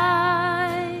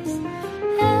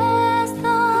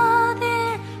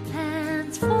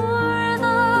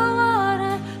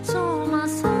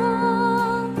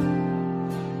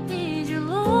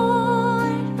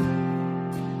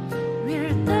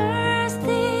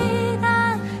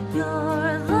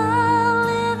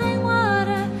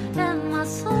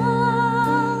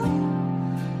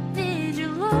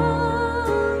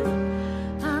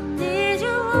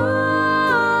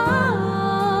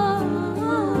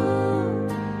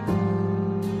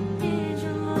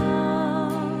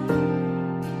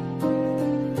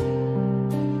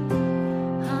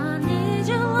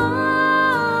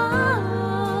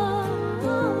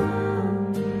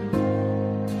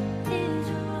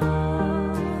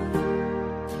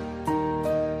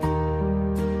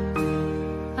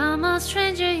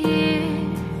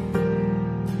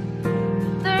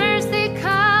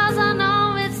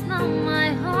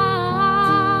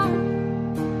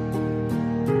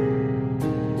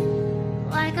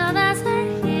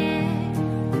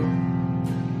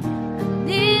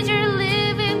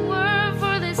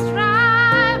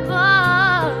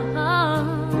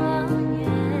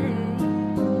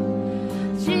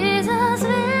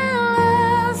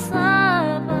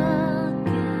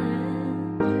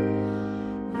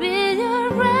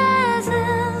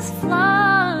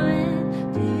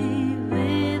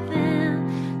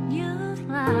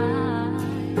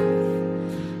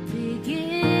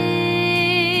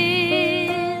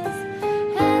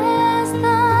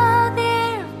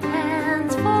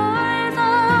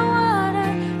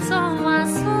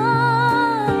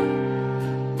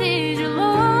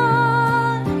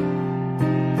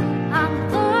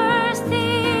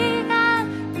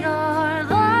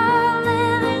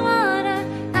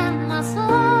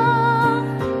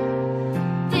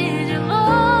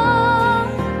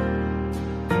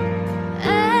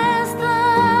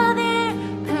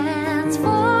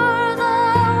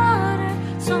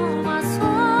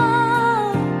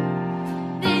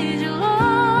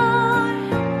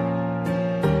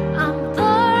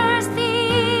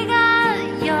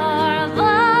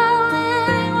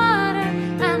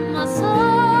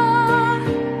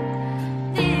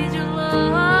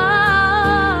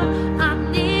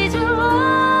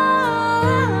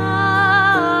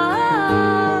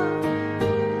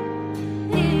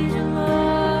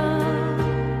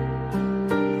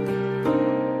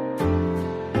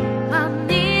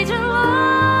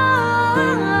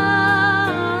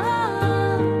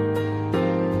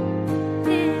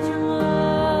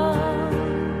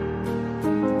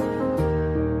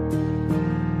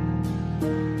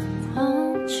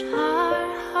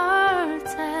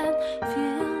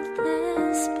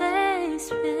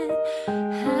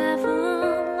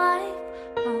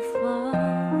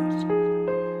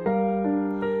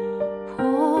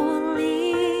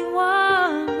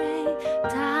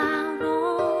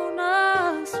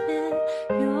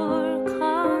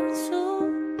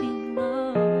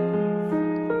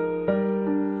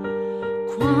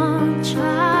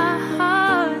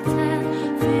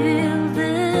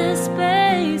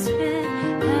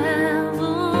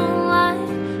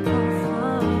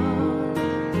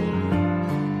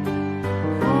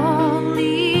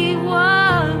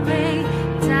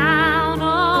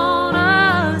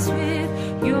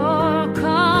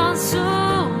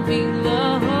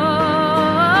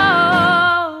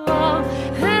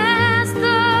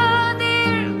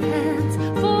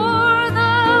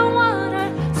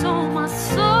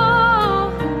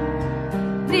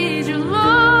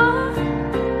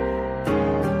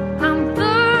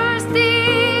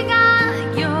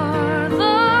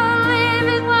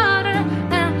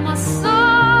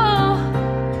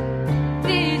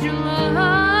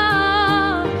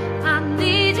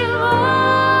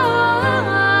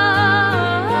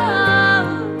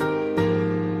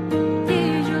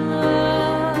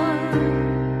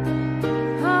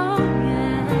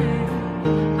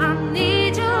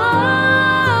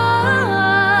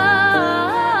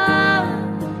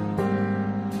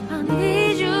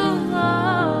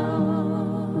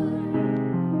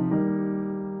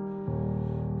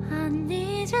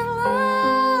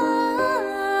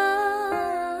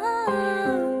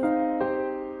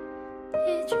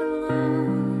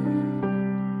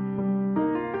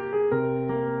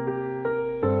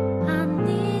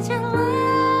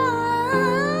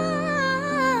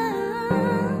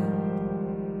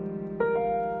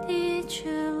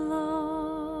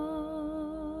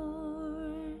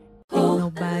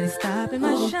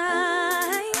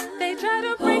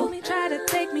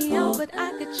 but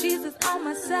I got Jesus on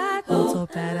my side. So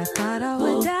bad I thought I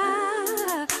would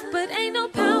die, but ain't no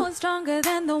power stronger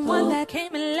than the one that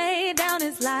came and laid down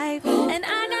his life. And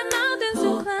I got mountains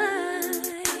to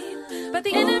climb, but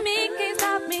the enemy can't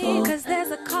stop me, cause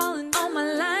there's a calling on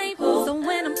my life. So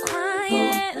when I'm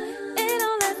crying, it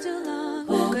don't last too long,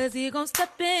 cause he gon'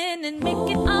 step in and make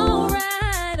it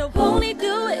alright. Oh, won't he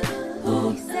do it?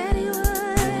 He said he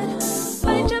would.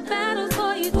 Fight your battles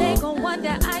for you, they gon'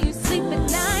 wonder how you sleep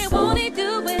at night. Won't he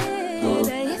do it?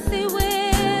 Yes, he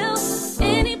will.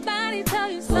 Anybody tell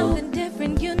you something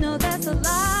different, you know that's a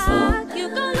lie. You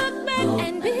gon' look back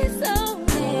and be so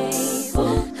amazed.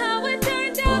 How it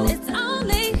turned out, it's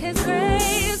only his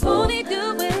grace. Won't he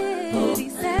do it? He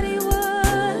said he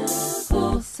would.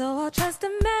 So I'll trust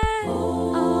him at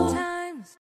all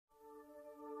times.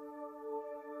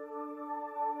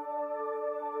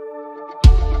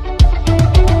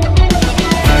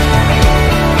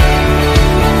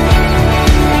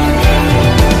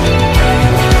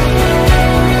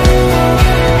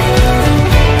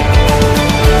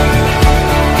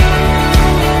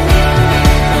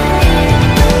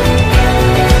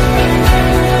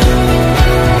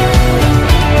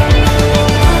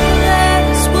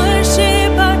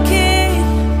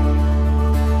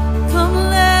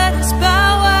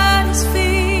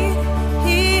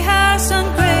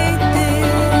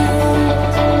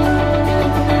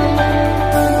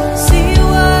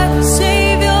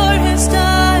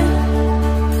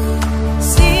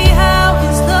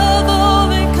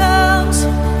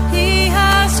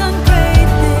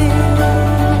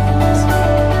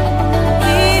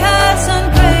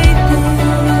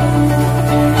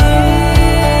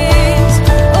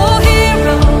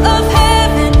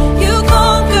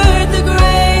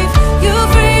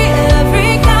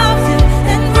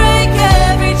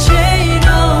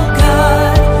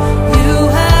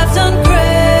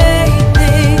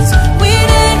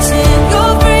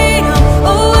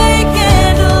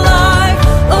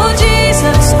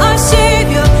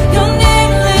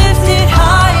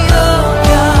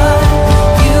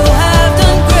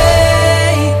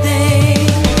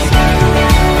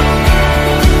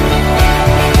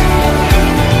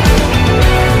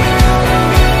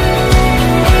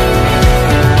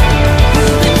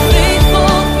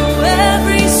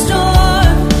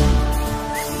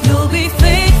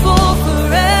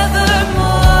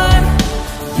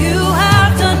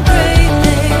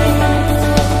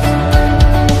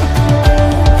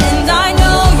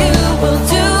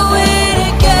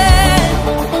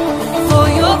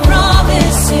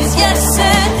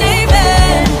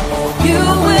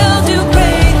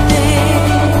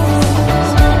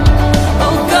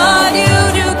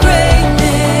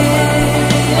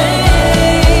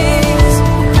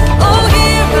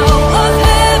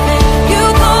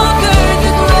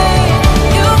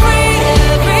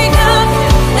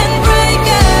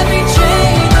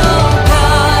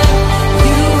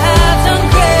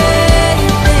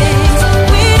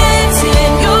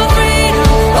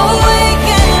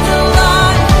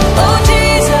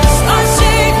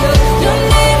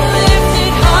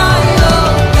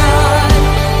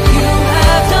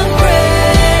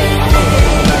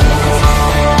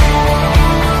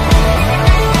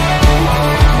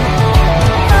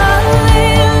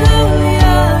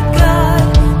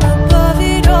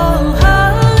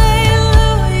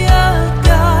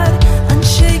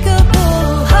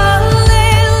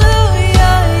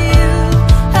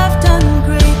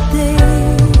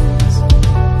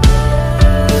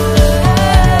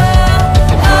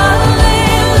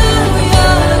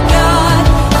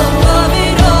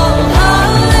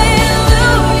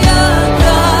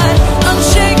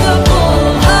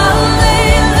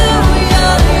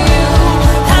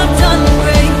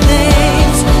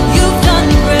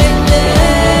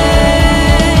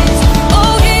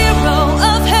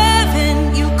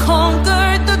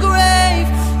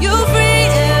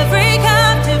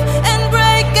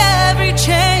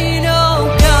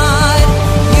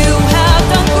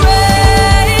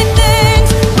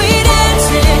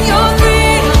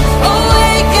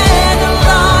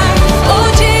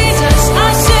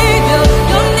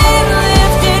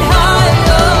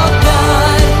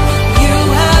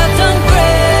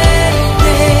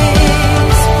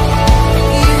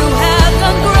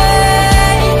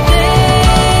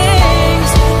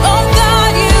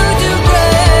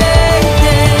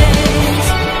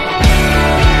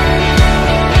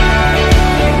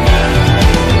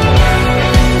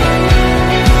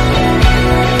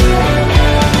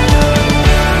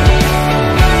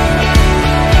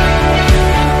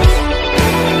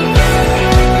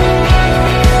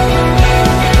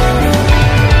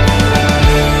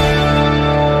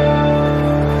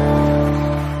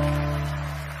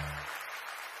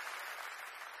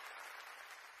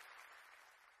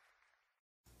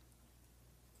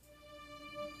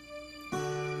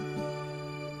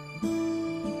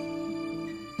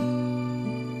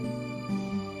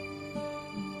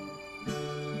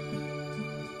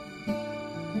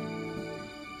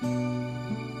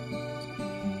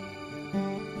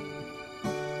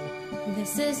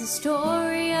 This is the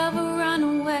story of a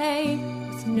runaway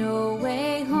with no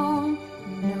way home,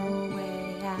 no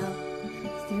way out.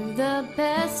 Threw the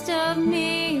best of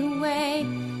me away.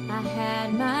 I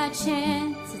had my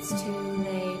chance, it's too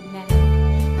late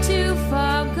now. Too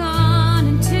far gone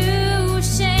and too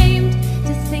ashamed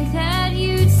to think that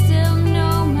you'd still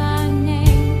know my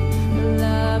name. But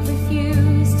love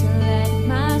refused to let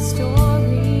my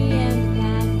story end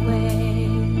that way.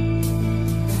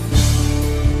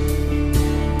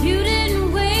 You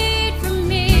didn't wait for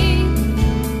me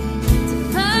to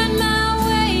find my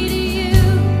way to you.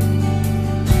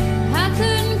 I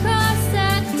couldn't cross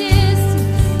that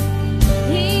distance,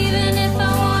 even if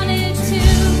I wanted to.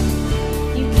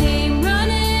 You came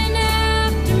running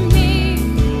after me,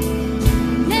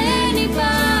 and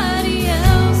anybody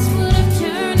else would have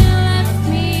turned and left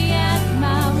me at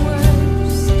my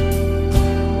worst.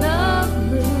 Love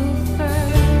moved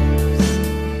first.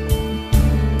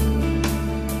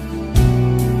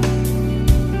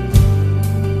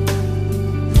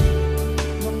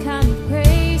 What kind of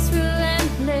grace,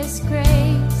 relentless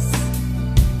grace,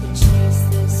 would chase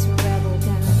this rebel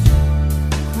down?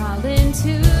 Crawl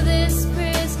into this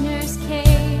prisoner's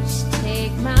cage,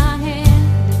 take my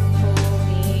hand and pull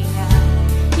me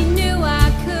out. You knew I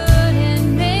couldn't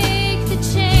make the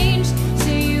change, so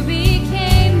you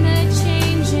became the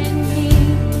change in me.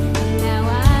 And now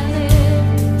I live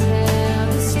to tell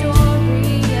the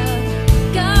story of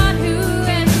God who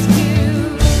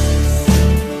rescues.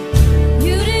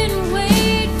 You didn't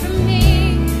wait for me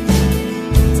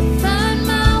to find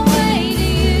my way to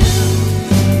you.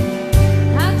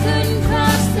 I couldn't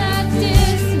cross that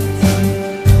distance,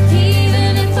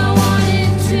 even if I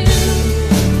wanted to.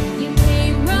 You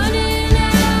came running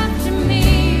after me,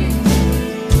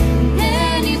 and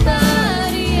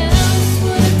anybody else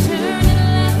would have turned and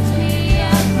left me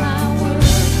at my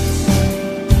worst.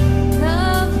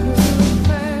 Love moved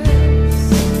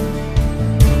first.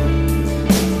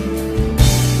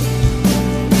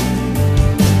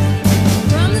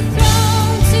 From the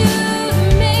throne to the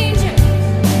manger,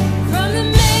 from the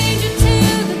manger to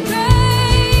the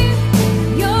grave,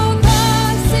 your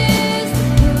cross is the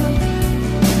proof.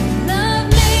 Love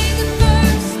made the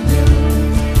first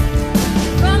move.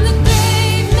 From the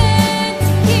grave meant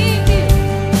to keep you,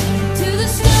 to the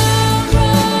stone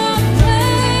rock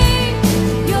clay,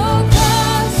 your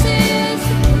cross is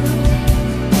the proof.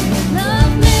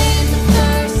 Love made the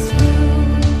first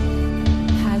move.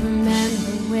 I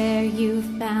remember where you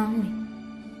found me.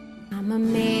 I'm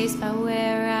amazed by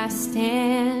where I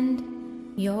stand.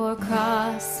 Your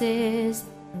cross is the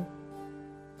proof.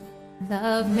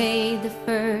 Love made the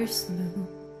first move.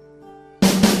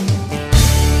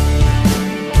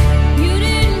 You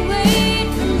didn't wait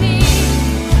for me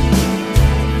to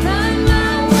find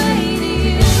my way to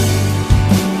you.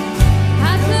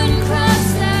 I couldn't cross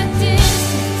that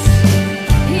distance,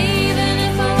 even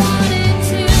if I wanted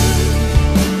to.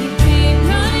 You came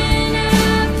running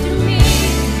after me,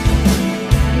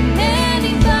 and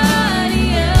anybody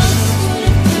else would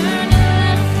have turned and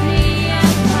left me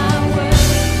at my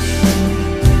worst.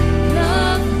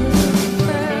 Love moved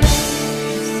first.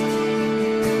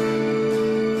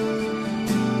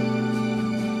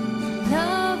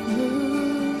 Love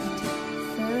moved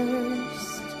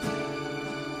first.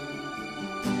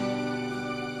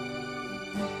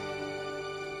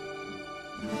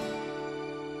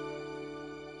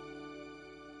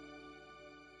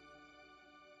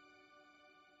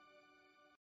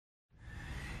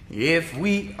 If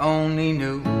we only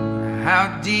knew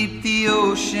how deep the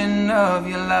ocean of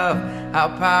your love, how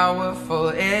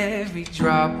powerful every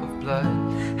drop of blood,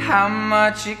 how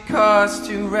much it costs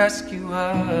to rescue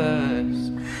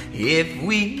us. If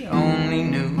we only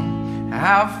knew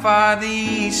how far the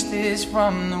east is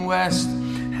from the west,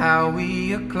 how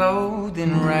we are clothed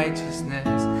in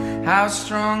righteousness, how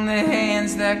strong the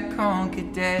hands that conquer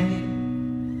death.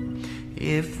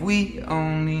 If we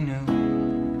only knew.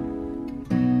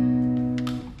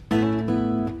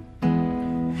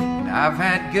 I've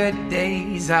had good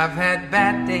days, I've had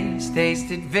bad days,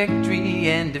 tasted victory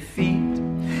and defeat.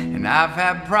 And I've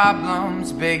had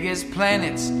problems big as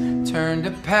planets, turn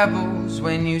to pebbles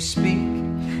when you speak.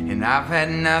 And I've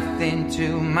had nothing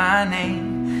to my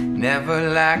name, never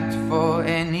lacked for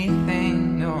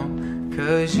anything, no,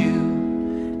 'cause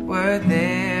you were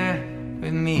there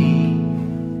with me.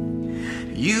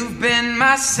 You've been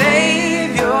my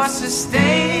savior,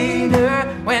 sustainer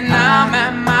when I'm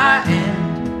at my end,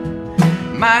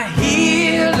 my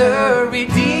healer,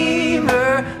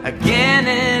 redeemer, again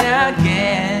and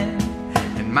again.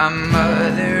 And my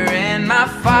mother and my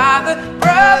father,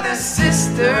 brother,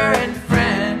 sister, and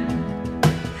friend.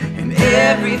 And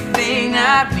everything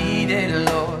I needed,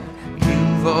 Lord,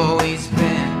 you've always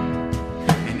been.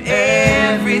 And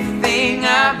everything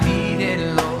I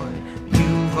needed, Lord,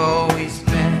 you've always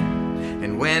been.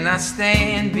 And when I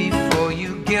stand before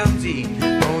you guilty,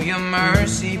 oh, your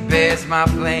mercy bears my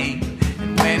blame.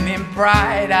 And when in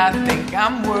pride I think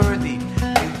I'm worthy,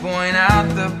 you point out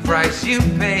the price you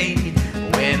paid.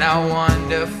 When I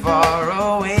wander far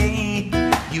away,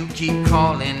 you keep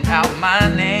calling out my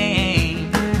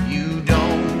name. You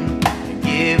don't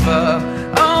give up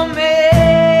on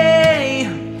me.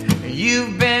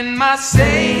 You've been my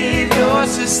savior,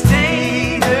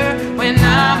 sustainer when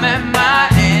I'm at my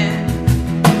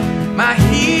end, my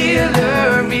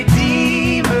healer,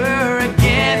 redeemer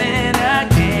again and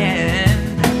again,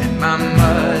 and my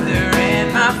mother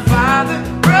and my father,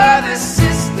 brother,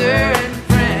 sister, and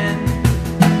friend,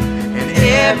 and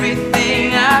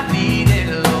everything I needed,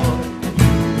 Lord,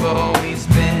 you've always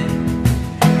been.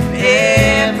 And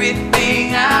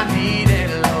everything I needed,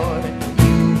 Lord,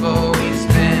 you've always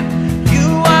been. You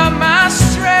are my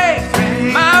strength,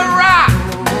 my rock,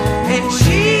 and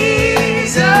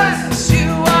Jesus, you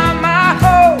are my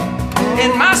hope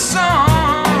and my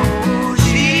song.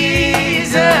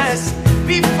 Jesus,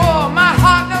 before my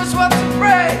heart knows what to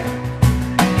pray,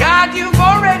 God, you've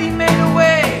already made a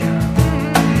way.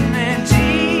 And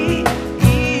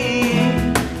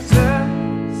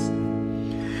Jesus,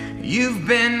 you've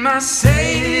been my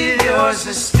savior,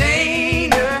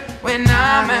 sustainer when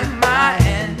I'm at my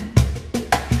end,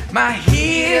 my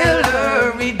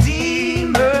healer,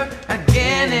 redeemer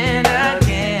again and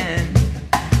again,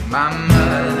 my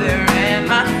mother and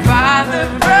my father,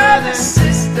 brother,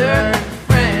 sister, and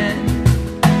friend,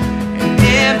 and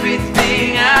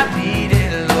everything I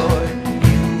needed, Lord,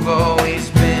 you've always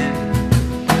been.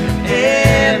 And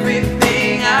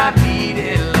everything I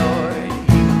needed, Lord,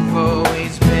 you've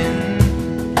always been.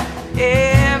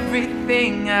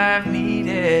 Everything I've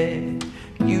needed,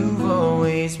 you've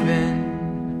always been.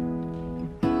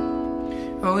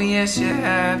 Oh yes, you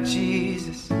have,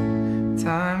 Jesus,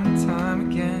 time and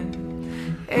time again.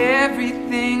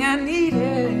 Everything I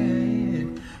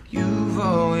needed, you've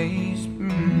always